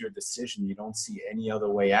 That was your decision. You don't see any other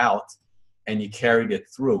way out, and you carried it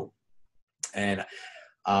through. And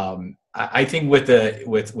I think with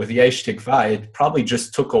Yesh Tikva, it probably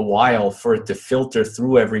just took a while for it to filter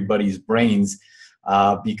through everybody's brains,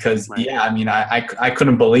 because right. I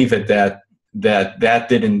couldn't believe it that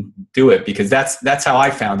didn't do it, because that's how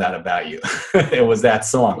I found out about you. It was that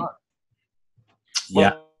song.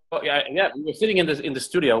 Yeah. Well, yeah. We were sitting in the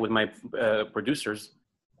studio with my producers,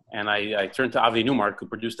 and I turned to Avi Newmark, who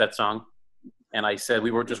produced that song, and I said,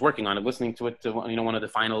 we were just working on it, listening to it, one of the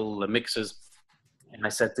final mixes, And I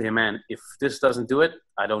said to him, man, if this doesn't do it,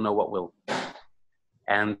 I don't know what will.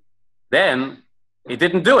 And then he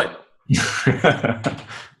didn't do it.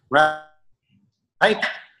 Right?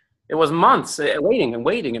 It was months waiting and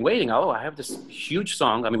waiting and waiting. Oh, I have this huge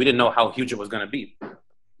song. I mean, we didn't know how huge it was going to be.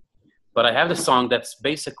 But I have this song that's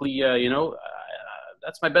basically,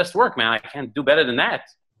 that's my best work, man. I can't do better than that.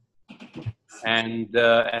 And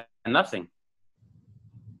nothing.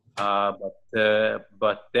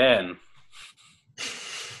 But then...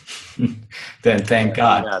 Then thank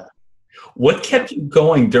God. What kept you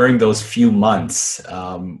going during those few months,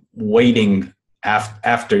 waiting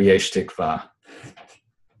after Yesh Tikva?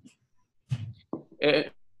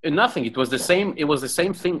 Nothing. It was the same. It was the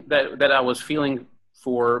same thing that I was feeling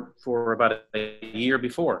for about a year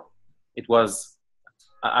before. It was,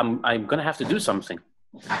 I'm going to have to do something.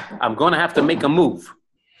 I'm going to have to make a move.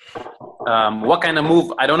 What kind of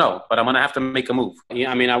move? I don't know, but I'm going to have to make a move.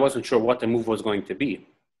 I mean, I wasn't sure what the move was going to be.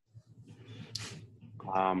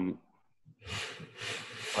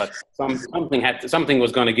 But something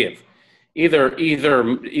was going to give. Either, you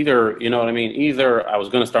know what I mean? Either I was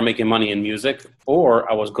going to start making money in music, or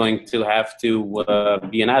I was going to have to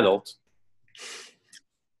be an adult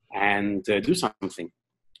and do something,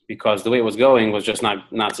 because the way it was going was just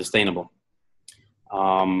not sustainable.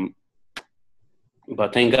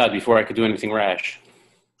 But thank God, before I could do anything rash,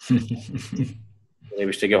 they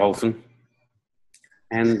were still geholfen,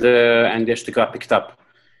 and Yeshtika picked up.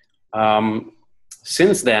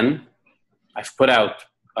 Since then, I've put out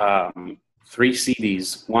 3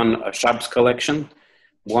 CDs, one a Shabbos collection,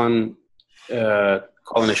 one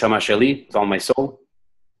Kol Neshama Sheli, with all my soul,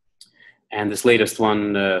 and this latest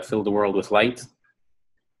one, Fill the World with Light.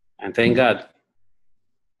 And thank God,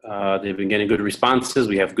 they've been getting good responses.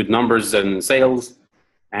 We have good numbers and sales,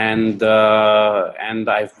 and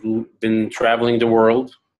I've been traveling the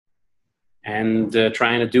world and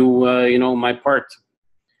trying to do my part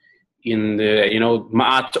in the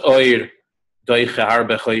Ma'at Oir Doiche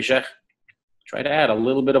Harbe Choshech. Try to add a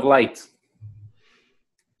little bit of light.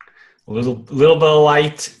 A little bit of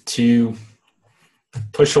light to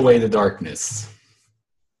push away the darkness.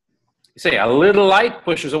 You say a little light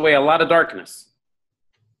pushes away a lot of darkness.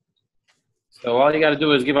 So all you got to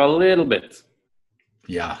do is give a little bit.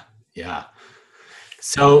 Yeah.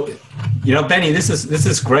 So, Benny, this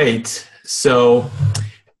is great. So,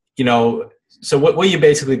 so what you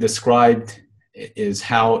basically described is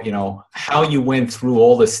how you went through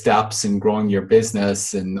all the steps in growing your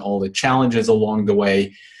business and all the challenges along the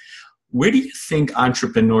way. Where do you think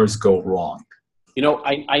entrepreneurs go wrong?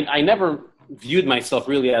 I never viewed myself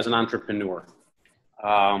really as an entrepreneur.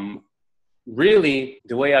 Really,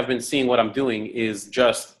 the way I've been seeing what I'm doing is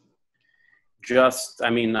just, I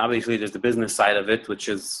mean, obviously there's the business side of it, which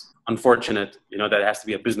is unfortunate, that has to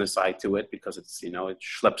be a business side to it, because it's, it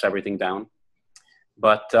schleps everything down.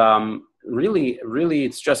 But really,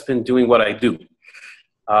 it's just been doing what I do.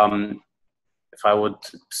 If I would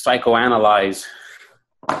psychoanalyze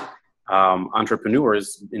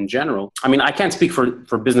entrepreneurs in general, I mean, I can't speak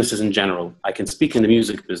for businesses in general. I can speak in the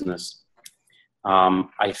music business.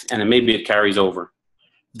 And maybe it carries over.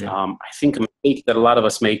 Yeah. I think a mistake that a lot of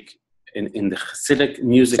us make in the Hasidic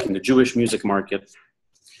music, in the Jewish music market,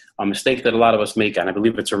 a mistake that a lot of us make, and I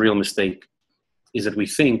believe it's a real mistake, is that we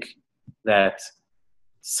think that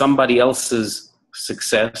somebody else's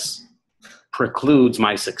success precludes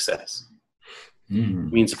my success. Mm-hmm.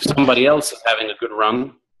 It means if somebody else is having a good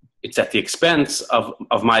run, it's at the expense of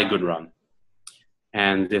my good run.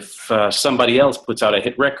 And if somebody else puts out a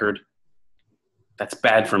hit record, that's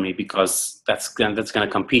bad for me, because that's going to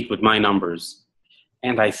compete with my numbers.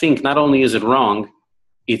 And I think not only is it wrong,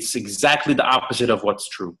 it's exactly the opposite of what's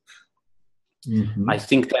true. Mm-hmm. I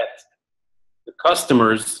think that the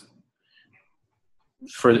customers,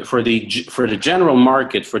 for the general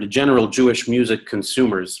market, for the general Jewish music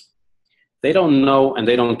consumers, they don't know and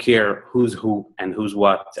they don't care who's who and who's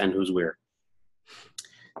what and who's where.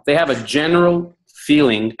 They have a general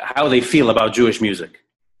feeling how they feel about Jewish music.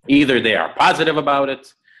 Either they are positive about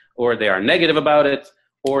it, or they are negative about it,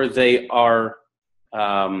 or they are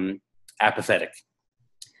apathetic.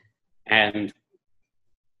 And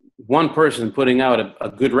one person putting out a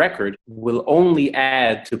good record will only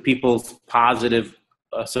add to people's positive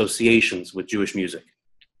associations with Jewish music,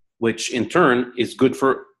 which in turn is good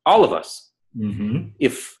for all of us. Mm-hmm.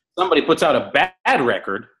 If somebody puts out a bad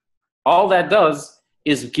record, all that does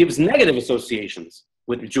is gives negative associations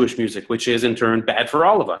with Jewish music, which is in turn bad for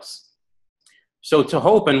all of us. So to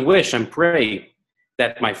hope and wish and pray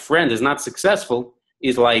that my friend is not successful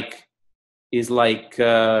is like is like,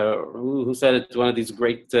 who said it? One of these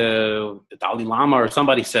great, Dalai Lama or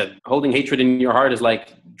somebody said, holding hatred in your heart is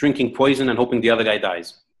like drinking poison and hoping the other guy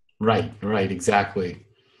dies. Right, exactly.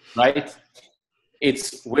 Right?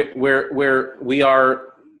 It's where we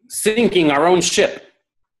are sinking our own ship,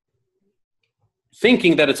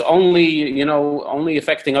 thinking that it's only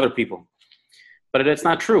affecting other people. But it's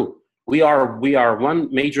not true. We are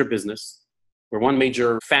one major business. We're one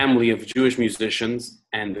major family of Jewish musicians,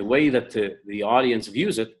 and the way that the audience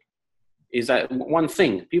views it is that one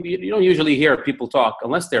thing. You don't usually hear people talk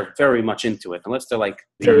unless they're very much into it, unless they're like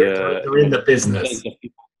they're in the business.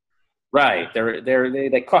 Right.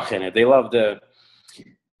 They koch in it. They love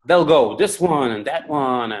they'll go this one and that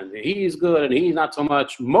one, and he's good and he's not so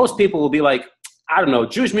much. Most people will be like, I don't know,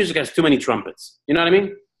 Jewish music has too many trumpets. You know what I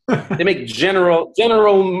mean? They make general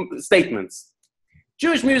statements.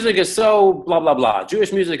 Jewish music is so blah, blah, blah.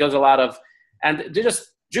 Jewish music has a lot of, and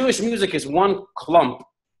Jewish music is one clump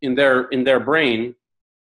in their brain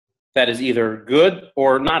that is either good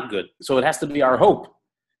or not good. So it has to be our hope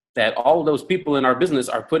that all those people in our business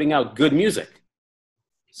are putting out good music.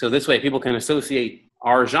 So this way people can associate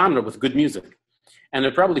our genre with good music. And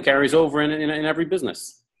it probably carries over in every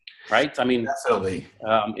business, right? I mean, absolutely.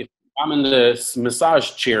 If I'm in the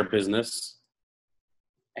massage chair business,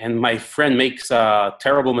 and my friend makes a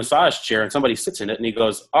terrible massage chair and somebody sits in it and he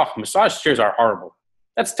goes, oh, massage chairs are horrible.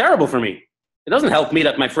 That's terrible for me. It doesn't help me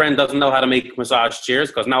that my friend doesn't know how to make massage chairs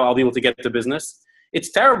because now I'll be able to get to business.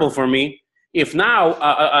 It's terrible for me if now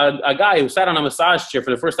a guy who sat on a massage chair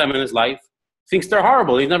for the first time in his life thinks they're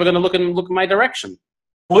horrible. He's never going to look in my direction.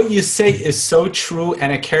 What you say is so true,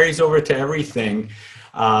 and it carries over to everything.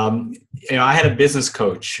 I had a business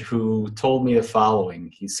coach who told me the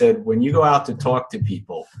following. He said, when you go out to talk to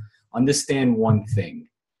people, understand one thing.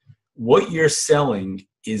 What you're selling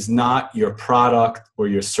is not your product or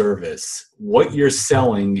your service. What you're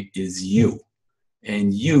selling is you.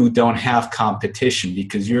 And you don't have competition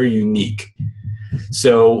because you're unique.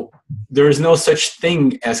 So there is no such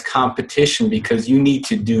thing as competition because you need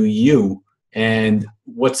to do you. And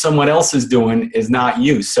what someone else is doing is not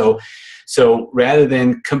you. So rather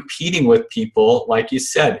than competing with people, like you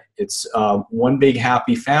said, it's one big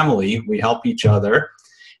happy family. We help each other.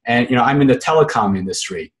 And, I'm in the telecom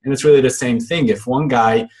industry, and it's really the same thing. If one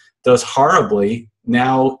guy does horribly,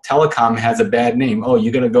 now telecom has a bad name. Oh,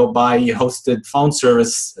 you're going to go buy hosted phone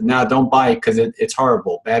service. No, don't buy it because it's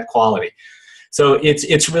horrible, bad quality. So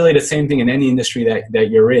it's really the same thing in any industry that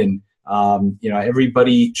you're in.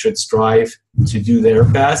 Everybody should strive to do their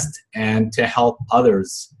best and to help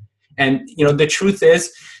others. And, the truth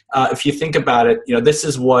is, if you think about it, this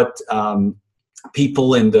is what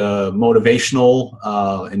people in the motivational,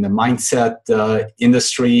 in the mindset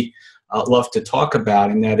industry love to talk about.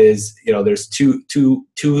 And that is, there's two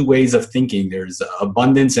ways of thinking. There's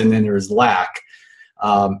abundance and then there's lack.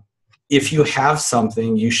 If you have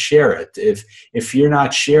something, you share it. If you're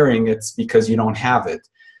not sharing, it's because you don't have it.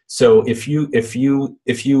 So if you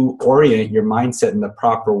orient your mindset in the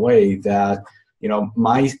proper way that,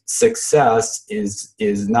 my success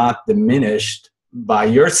is not diminished by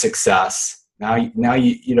your success. Now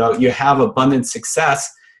you have abundant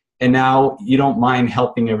success, and now you don't mind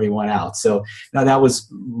helping everyone out. So now that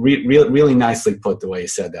was really nicely put the way you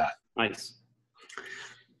said that. Nice.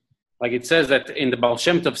 Like it says that in the Baal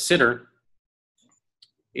Shem Tov Siddur,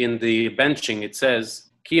 in the benching, it says,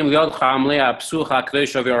 right? So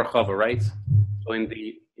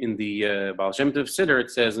in the Baal Shem Tov Siddur, it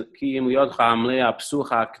says,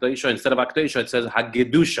 instead of Akdesha, it says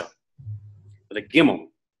Hagedusha, the Gimel.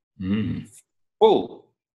 Full,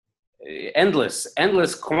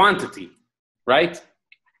 endless quantity, right?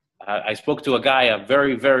 I spoke to a guy, a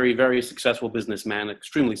very, very, very successful businessman,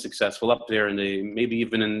 extremely successful, up there maybe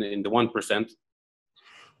even in the 1%.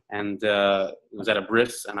 And it was at a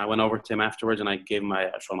bris, and I went over to him afterwards, and I gave him my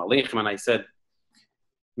Shalom Aleichem, and I said,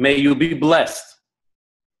 may you be blessed.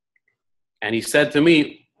 And he said to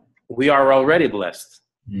me, we are already blessed.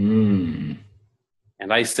 And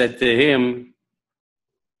I said to him,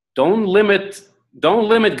 don't limit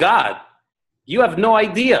God. You have no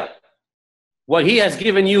idea. What he has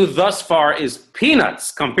given you thus far is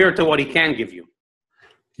peanuts compared to what he can give you.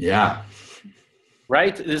 Yeah.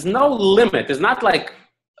 Right? There's no limit. It's not like,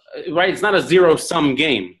 right? It's not a zero-sum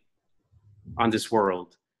game on this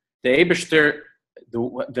world. The Eibishter,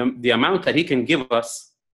 the amount that he can give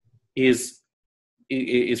us is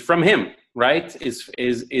from him, right? Is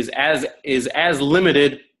as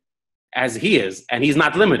limited as he is, and he's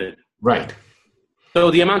not limited. Right.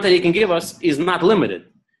 So the amount that he can give us is not limited.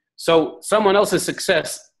 So someone else's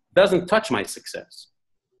success doesn't touch my success.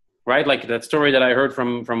 right? Like that story that I heard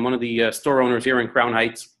from one of the store owners here in Crown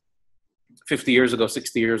Heights 50 years ago,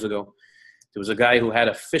 60 years ago. There was a guy who had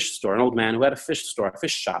a fish store, an old man who had a fish store, a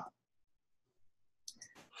fish shop.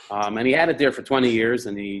 And he had it there for 20 years,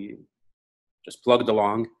 and he just plugged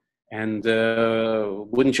along. And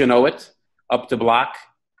wouldn't you know it, up the block,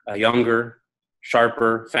 a younger,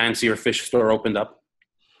 sharper, fancier fish store opened up.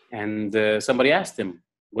 And somebody asked him,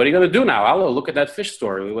 "What are you going to do now? Hello, look at that fish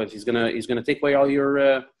store. He's gonna take away all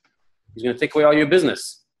your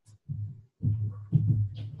business."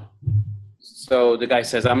 So the guy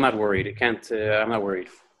says, "I'm not worried. I'm not worried.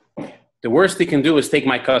 The worst he can do is take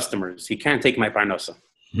my customers. He can't take my parnasa."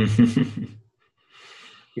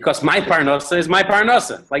 Because my parnasa is my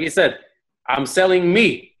parnasa. Like he said, I'm selling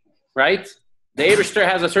me, right? The Eibishter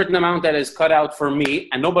has a certain amount that is cut out for me,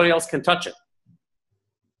 and nobody else can touch it.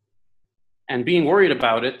 And being worried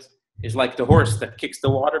about it is like the horse that kicks the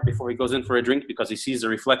water before he goes in for a drink because he sees the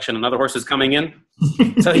reflection another horse is coming in.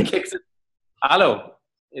 So he kicks it. Hello.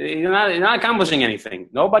 You're not accomplishing anything.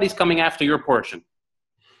 Nobody's coming after your portion.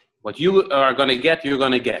 What you are going to get, you're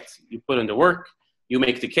going to get. You put in the work. You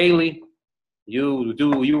make the keli.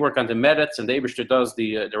 You work on the merits, and the Eibishter does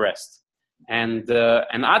the rest. And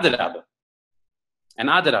adrab. And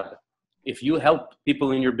adrab. If you help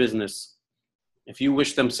people in your business, if you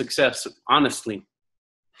wish them success honestly,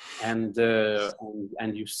 and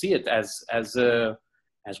you see it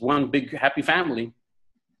as one big happy family,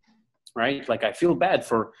 right? Like I feel bad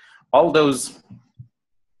for all those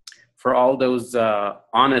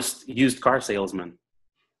honest used car salesmen,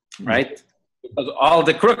 right? Because all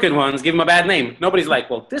the crooked ones give him a bad name. Nobody's like,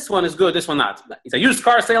 well, this one is good, this one not. He's a used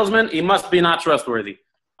car salesman. He must be not trustworthy.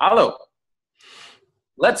 Hello.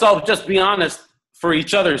 Let's all just be honest for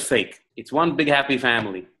each other's sake. It's one big happy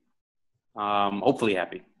family. Hopefully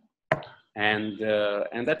happy. And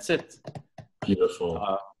that's it.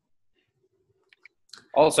 Beautiful.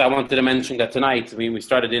 Also, I wanted to mention that tonight, we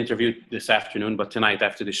started the interview this afternoon, but tonight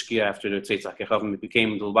after the Shkia, after the Tzeitzach Yechavim, it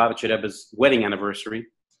became the Lubavitcher Rebbe's wedding anniversary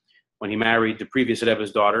when he married the previous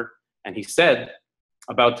Rebbe's daughter. And he said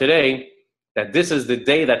about today that this is the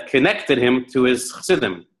day that connected him to his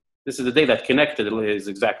Chassidim. This is the day that connected, his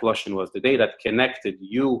exact lashon was, the day that connected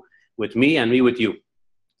you with me and me with you.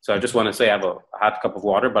 So I just want to say I have a hot cup of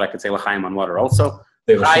water, but I could say l'chaim on water also.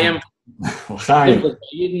 L'chaim.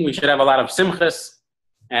 We should have a lot of simchas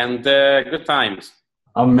and good times.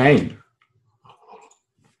 Amen.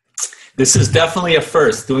 This is definitely a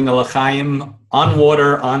first, doing a l'chaim on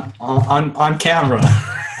water on camera.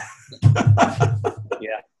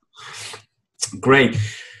 Yeah. Great.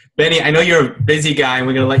 Benny, I know you're a busy guy, and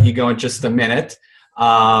we're going to let you go in just a minute.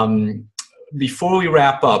 Before we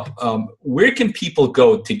wrap up, where can people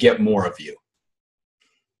go to get more of you?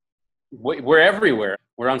 We're everywhere.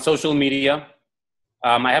 We're on social media.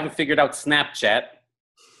 I haven't figured out Snapchat.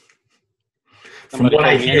 From what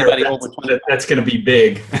I hear, that's going to be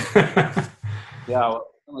big. Yeah.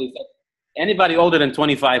 Anybody older than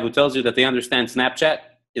 25 who tells you that they understand Snapchat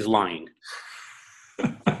is lying.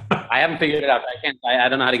 I haven't figured it out. I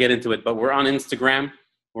don't know how to get into it, but we're on Instagram,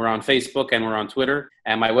 we're on Facebook, and we're on Twitter.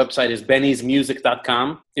 And my website is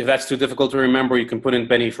bennysmusic.com. If that's too difficult to remember, you can put in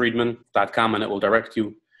bennyfriedman.com and it will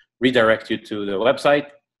redirect you to the website.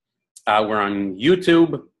 We're on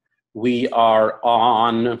YouTube. We are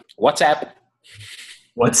on WhatsApp.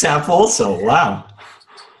 WhatsApp also. Wow.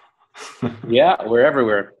 Yeah, we're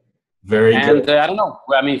everywhere. Very good. And I don't know.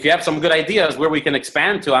 I mean, if you have some good ideas where we can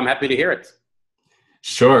expand to, I'm happy to hear it.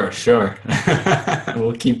 Sure.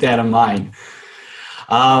 We'll keep that in mind.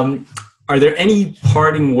 Are there any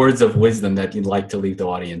parting words of wisdom that you'd like to leave the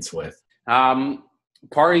audience with?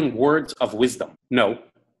 Parting words of wisdom? No.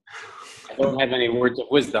 I don't have any words of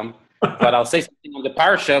wisdom, but I'll say something on the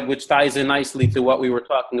parsha, which ties in nicely to what we were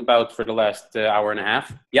talking about for the last hour and a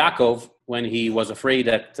half. Yaakov, when he was afraid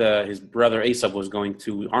that his brother Esav was going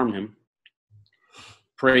to harm him,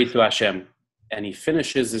 prayed to Hashem. And he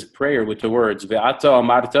finishes his prayer with the words, Ve'ata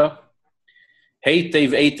amarta,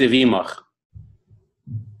 heitev eitev imach.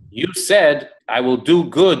 You said, I will do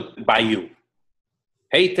good by you.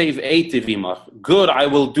 Heitev eitev imach. Good, I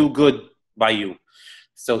will do good by you.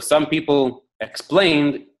 So some people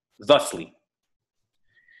explained thusly.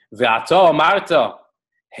 Ve'ata amarta,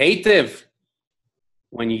 heitev.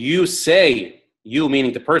 When you say, you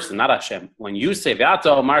meaning the person, not Hashem. When you say, Ve'ata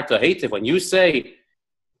amarta, heitev. When you say,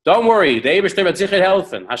 don't worry, the Eibishter wird sicher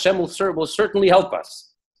helfen. Hashem will certainly help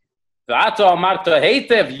us.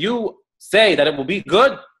 You say that it will be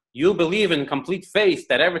good. You believe in complete faith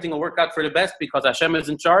that everything will work out for the best because Hashem is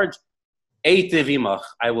in charge.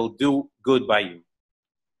 I will do good by you.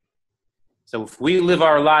 So if we live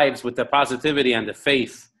our lives with the positivity and the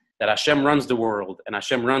faith that Hashem runs the world, and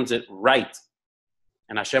Hashem runs it right,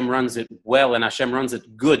 and Hashem runs it well, and Hashem runs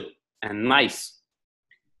it good and nice,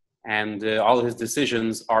 and all of his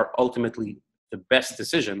decisions are ultimately the best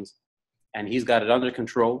decisions, and he's got it under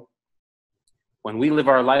control. When we live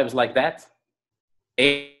our lives like that,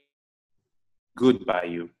 good by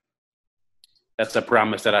you. That's a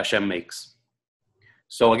promise that Hashem makes.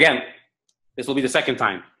 So again, this will be the second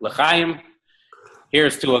time. L'chaim,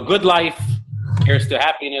 here's to a good life, here's to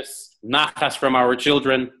happiness, nachas from our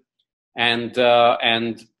children, and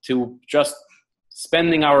to just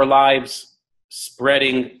spending our lives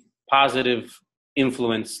spreading positive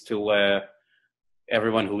influence to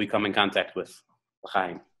everyone who we come in contact with.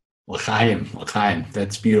 L'chaim. L'chaim, l'chaim.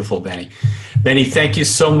 That's beautiful, Benny. Benny, thank you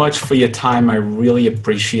so much for your time. I really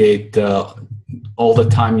appreciate all the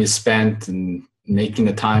time you spent and making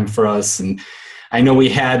the time for us. And I know we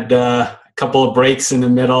had a couple of breaks in the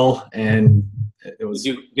middle, and it was.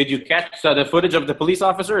 Did you catch the footage of the police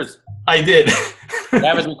officers? I did.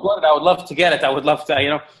 That was recorded. I would love to get it. I would love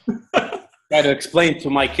to, try to explain to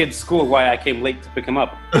my kids' school why I came late to pick them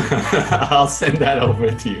up. I'll send that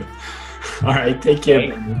over to you. All right, take care.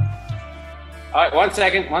 Okay. All right, one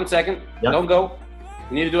second. Yep. Don't go.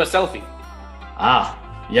 You need to do a selfie. Ah,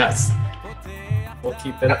 yes. We'll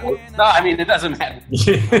keep it up. No, I mean, it doesn't matter.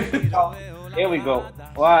 Here we go.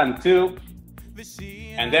 1, 2.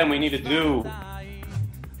 And then we need to do...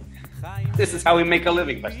 This is how we make a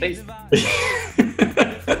living, but stay.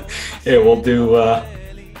 Here, we'll do...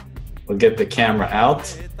 we'll get the camera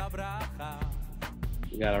out.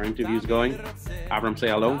 We got our interviews going. Avrohom, say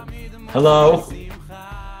hello. Hello.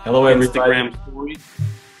 Hello, everybody. Instagram stories.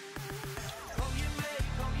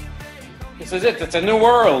 This is it. It's a new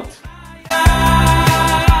world.